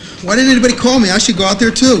 Why didn't anybody call me? I should go out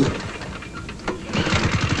there too.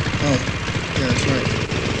 Oh, yeah, that's right.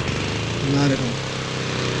 I'm not at home.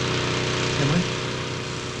 Am I?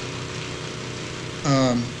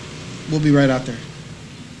 We'll be right out there.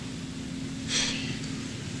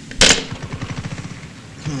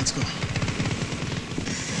 Come on, let's go.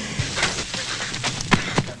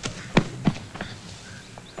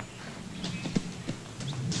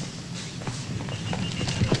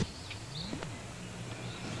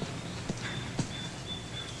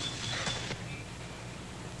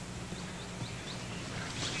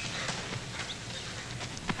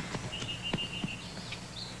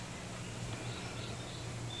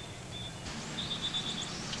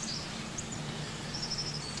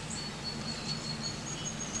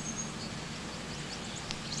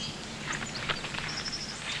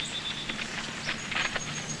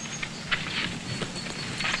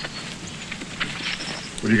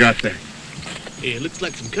 What do you got there? Hey, it looks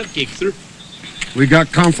like some cupcakes, sir. We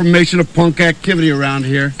got confirmation of punk activity around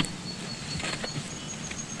here.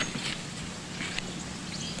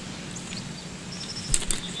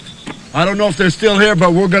 I don't know if they're still here,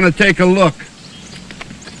 but we're gonna take a look.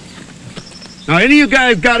 Now, any of you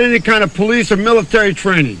guys got any kind of police or military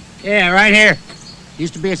training? Yeah, right here.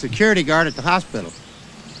 Used to be a security guard at the hospital.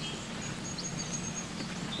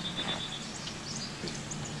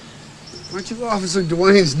 Aren't you Officer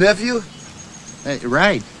Dwayne's nephew?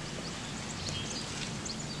 Right.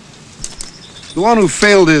 The one who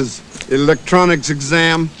failed his electronics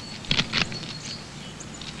exam?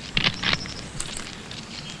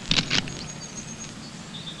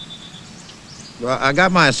 Well, I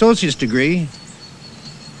got my associate's degree.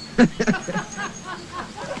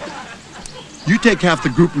 You take half the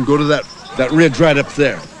group and go to that ridge right up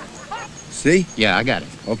there. See? Yeah, I got it.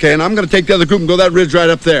 Okay, and I'm gonna take the other group and go that ridge right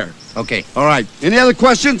up there. Okay. All right. Any other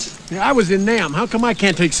questions? Yeah, I was in NAM. How come I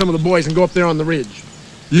can't take some of the boys and go up there on the ridge?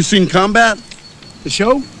 You seen combat? The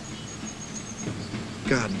show?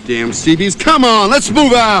 Goddamn CBs. Come on, let's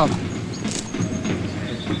move out.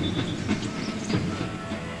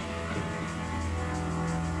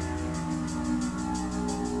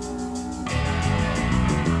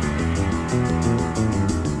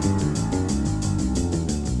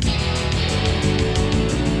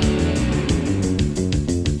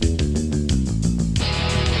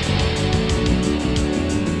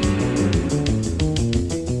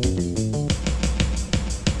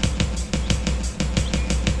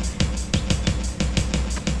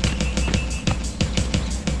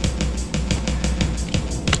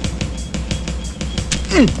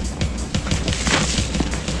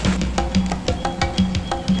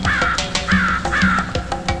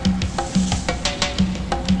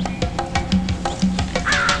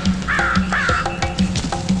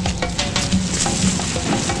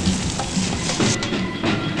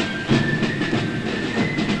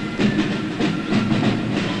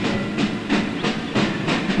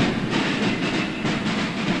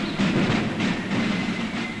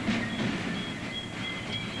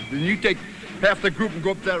 Then you take half the group and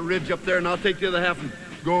go up that ridge up there, and I'll take the other half and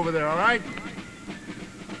go over there, all right? I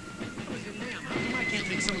was in NAM. How come I can't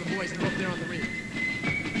take some of the boys and go up there on the ridge?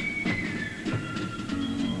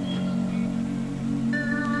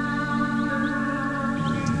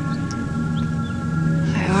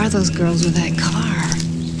 Who are those girls with that car?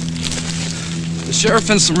 The sheriff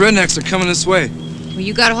and some rednecks are coming this way. Well,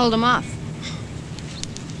 you gotta hold them off.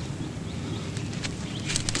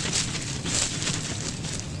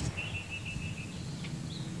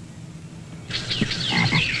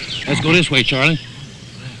 Let's go this way, Charlie.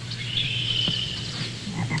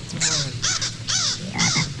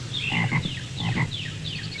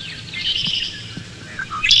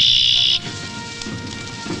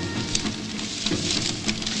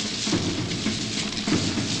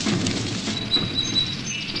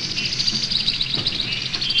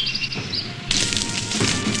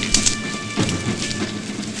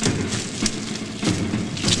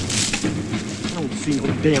 I don't see no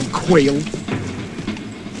damn quail.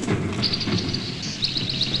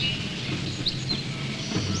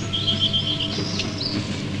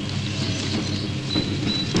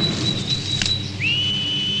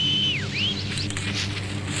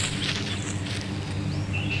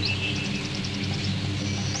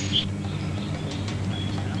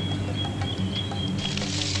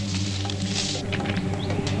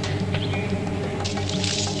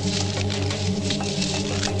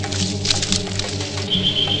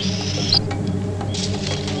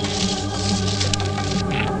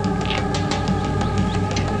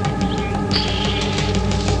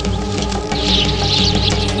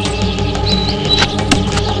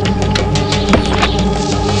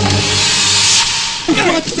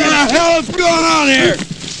 what's going on here?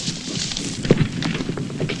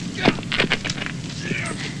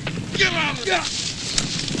 Get out of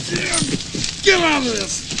this! Get out of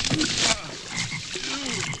this!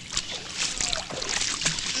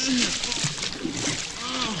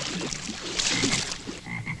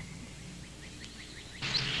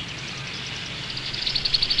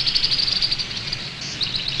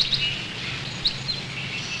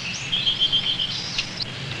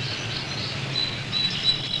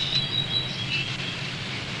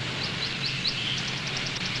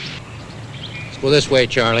 Well, this way,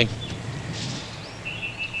 Charlie.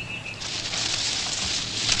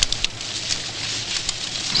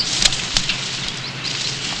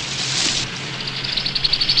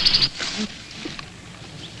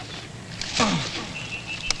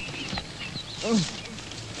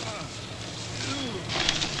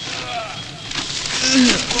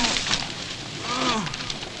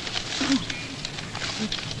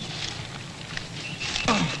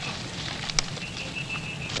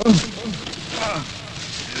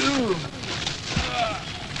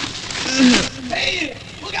 Hey,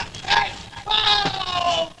 look out! Hey!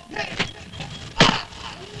 Oh! Hey!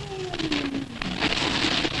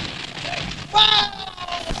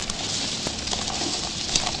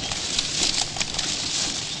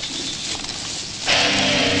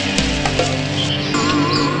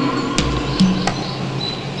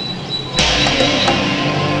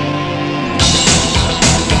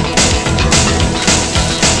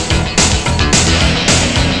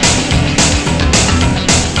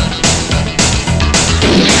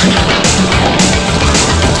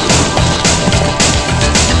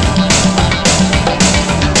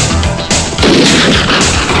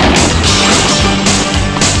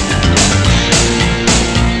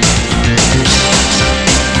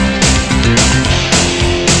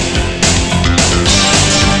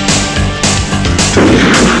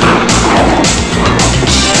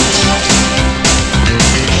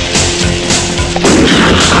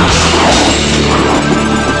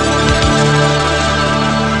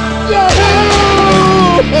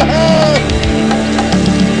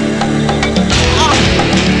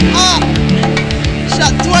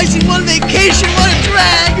 Shot twice in one vacation, what a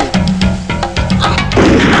drag!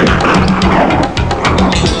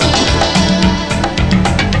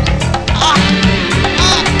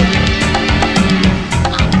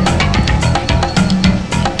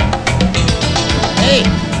 Hey,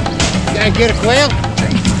 you gotta get a quail?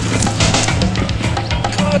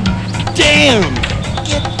 God damn!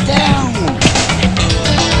 Get down!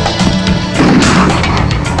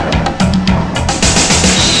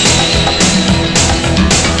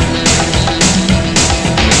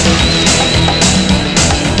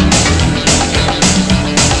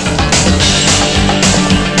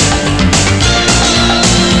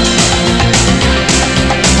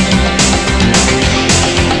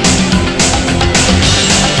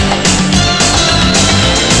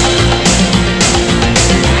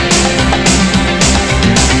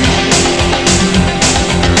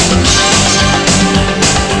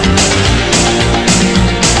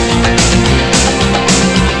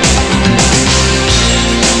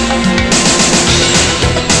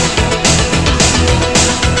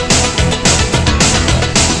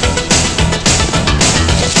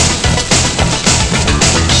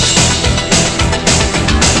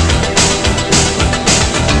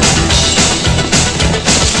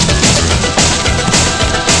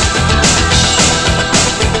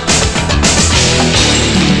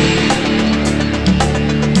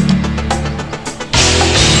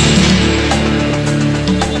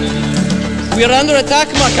 We are under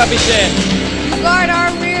attack, my capitaine. You guard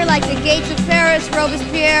our rear like the gates of Paris,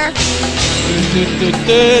 Robespierre.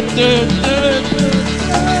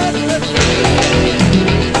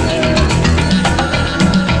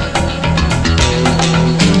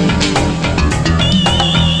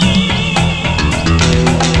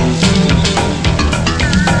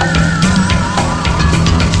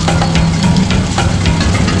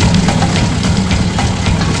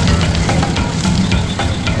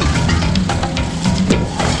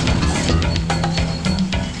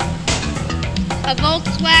 A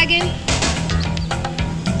Volkswagen?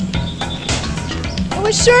 It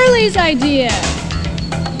was Shirley's idea.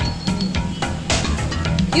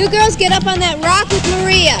 You girls get up on that rock with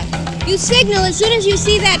Maria. You signal as soon as you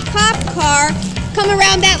see that cop car come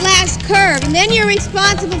around that last curve, and then you're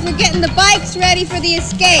responsible for getting the bikes ready for the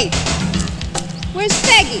escape. Where's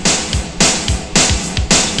Peggy?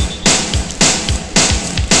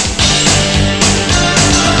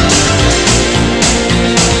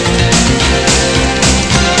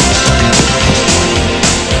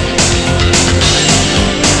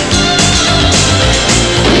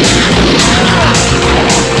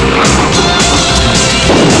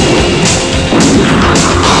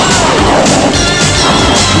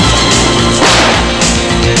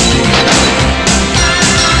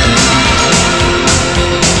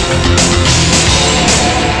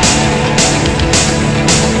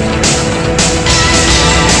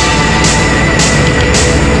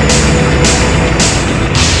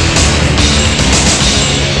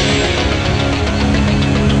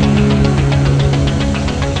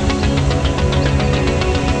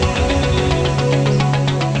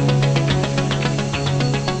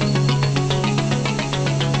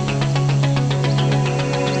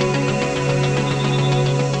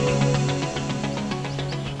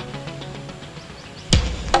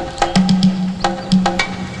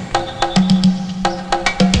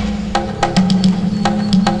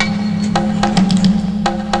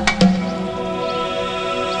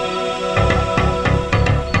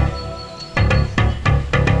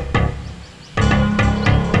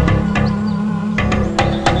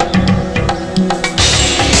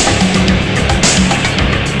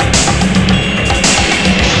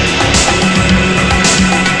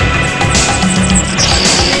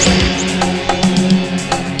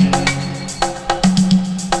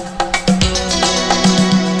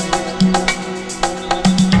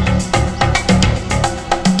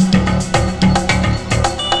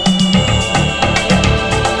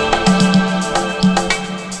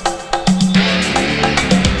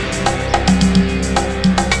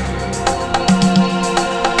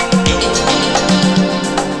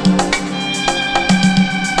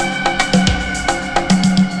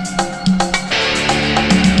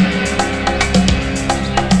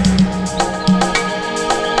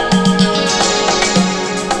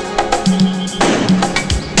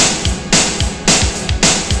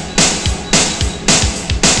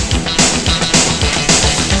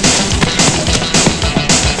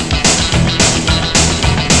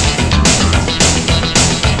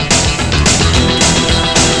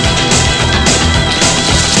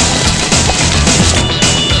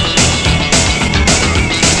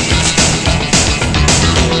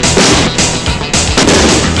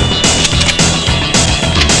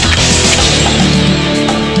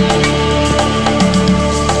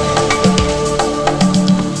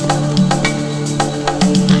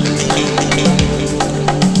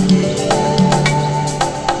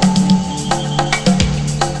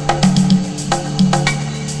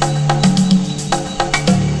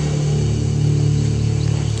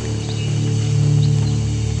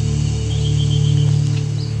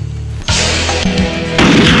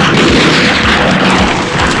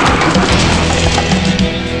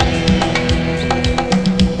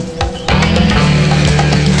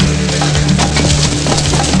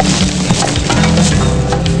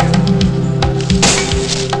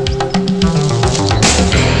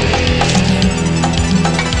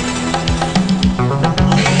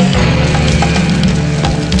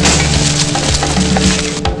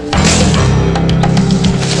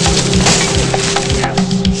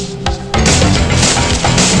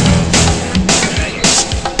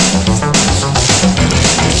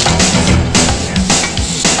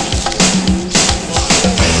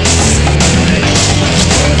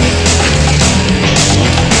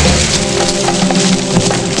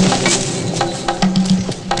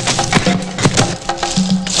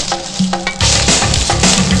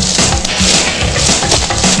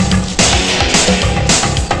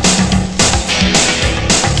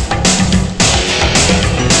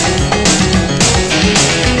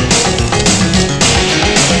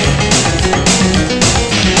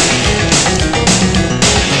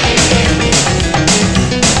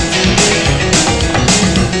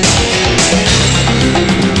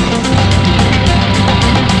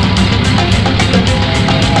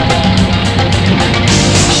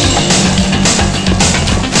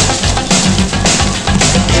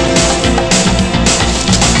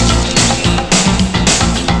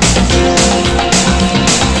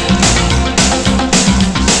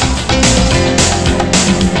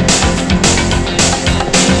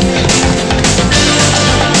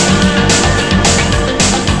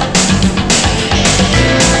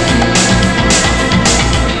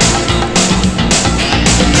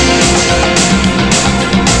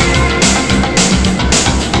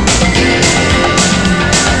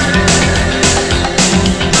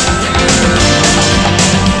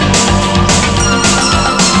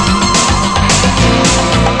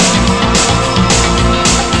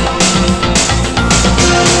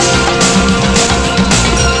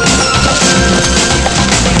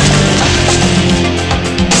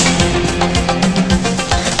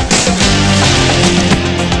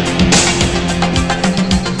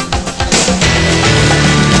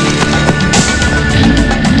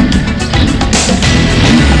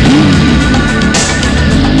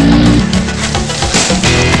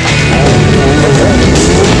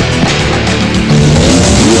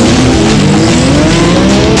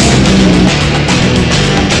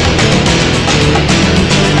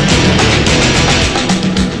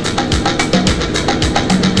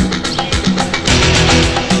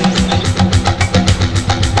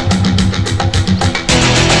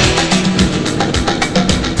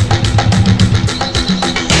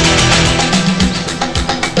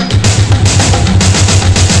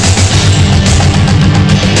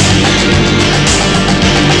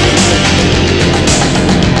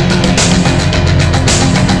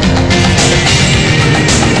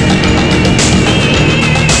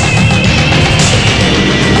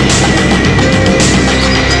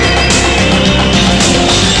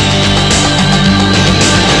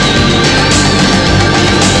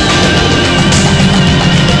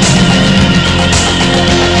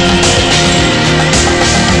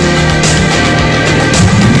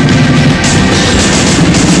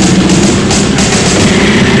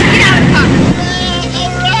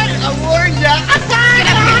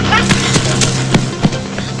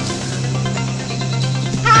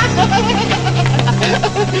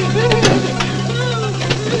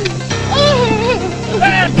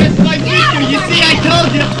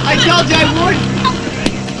 I told you I would.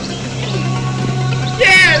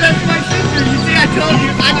 Yeah, that's my sister. You see, I told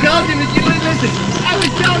you that you wouldn't listen. I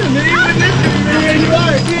was telling him that he wouldn't listen. Here you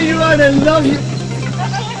are. Here you are. I love you.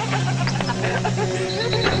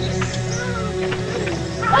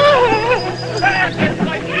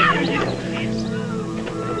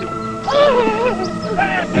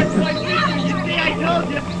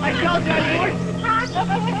 I told you I would.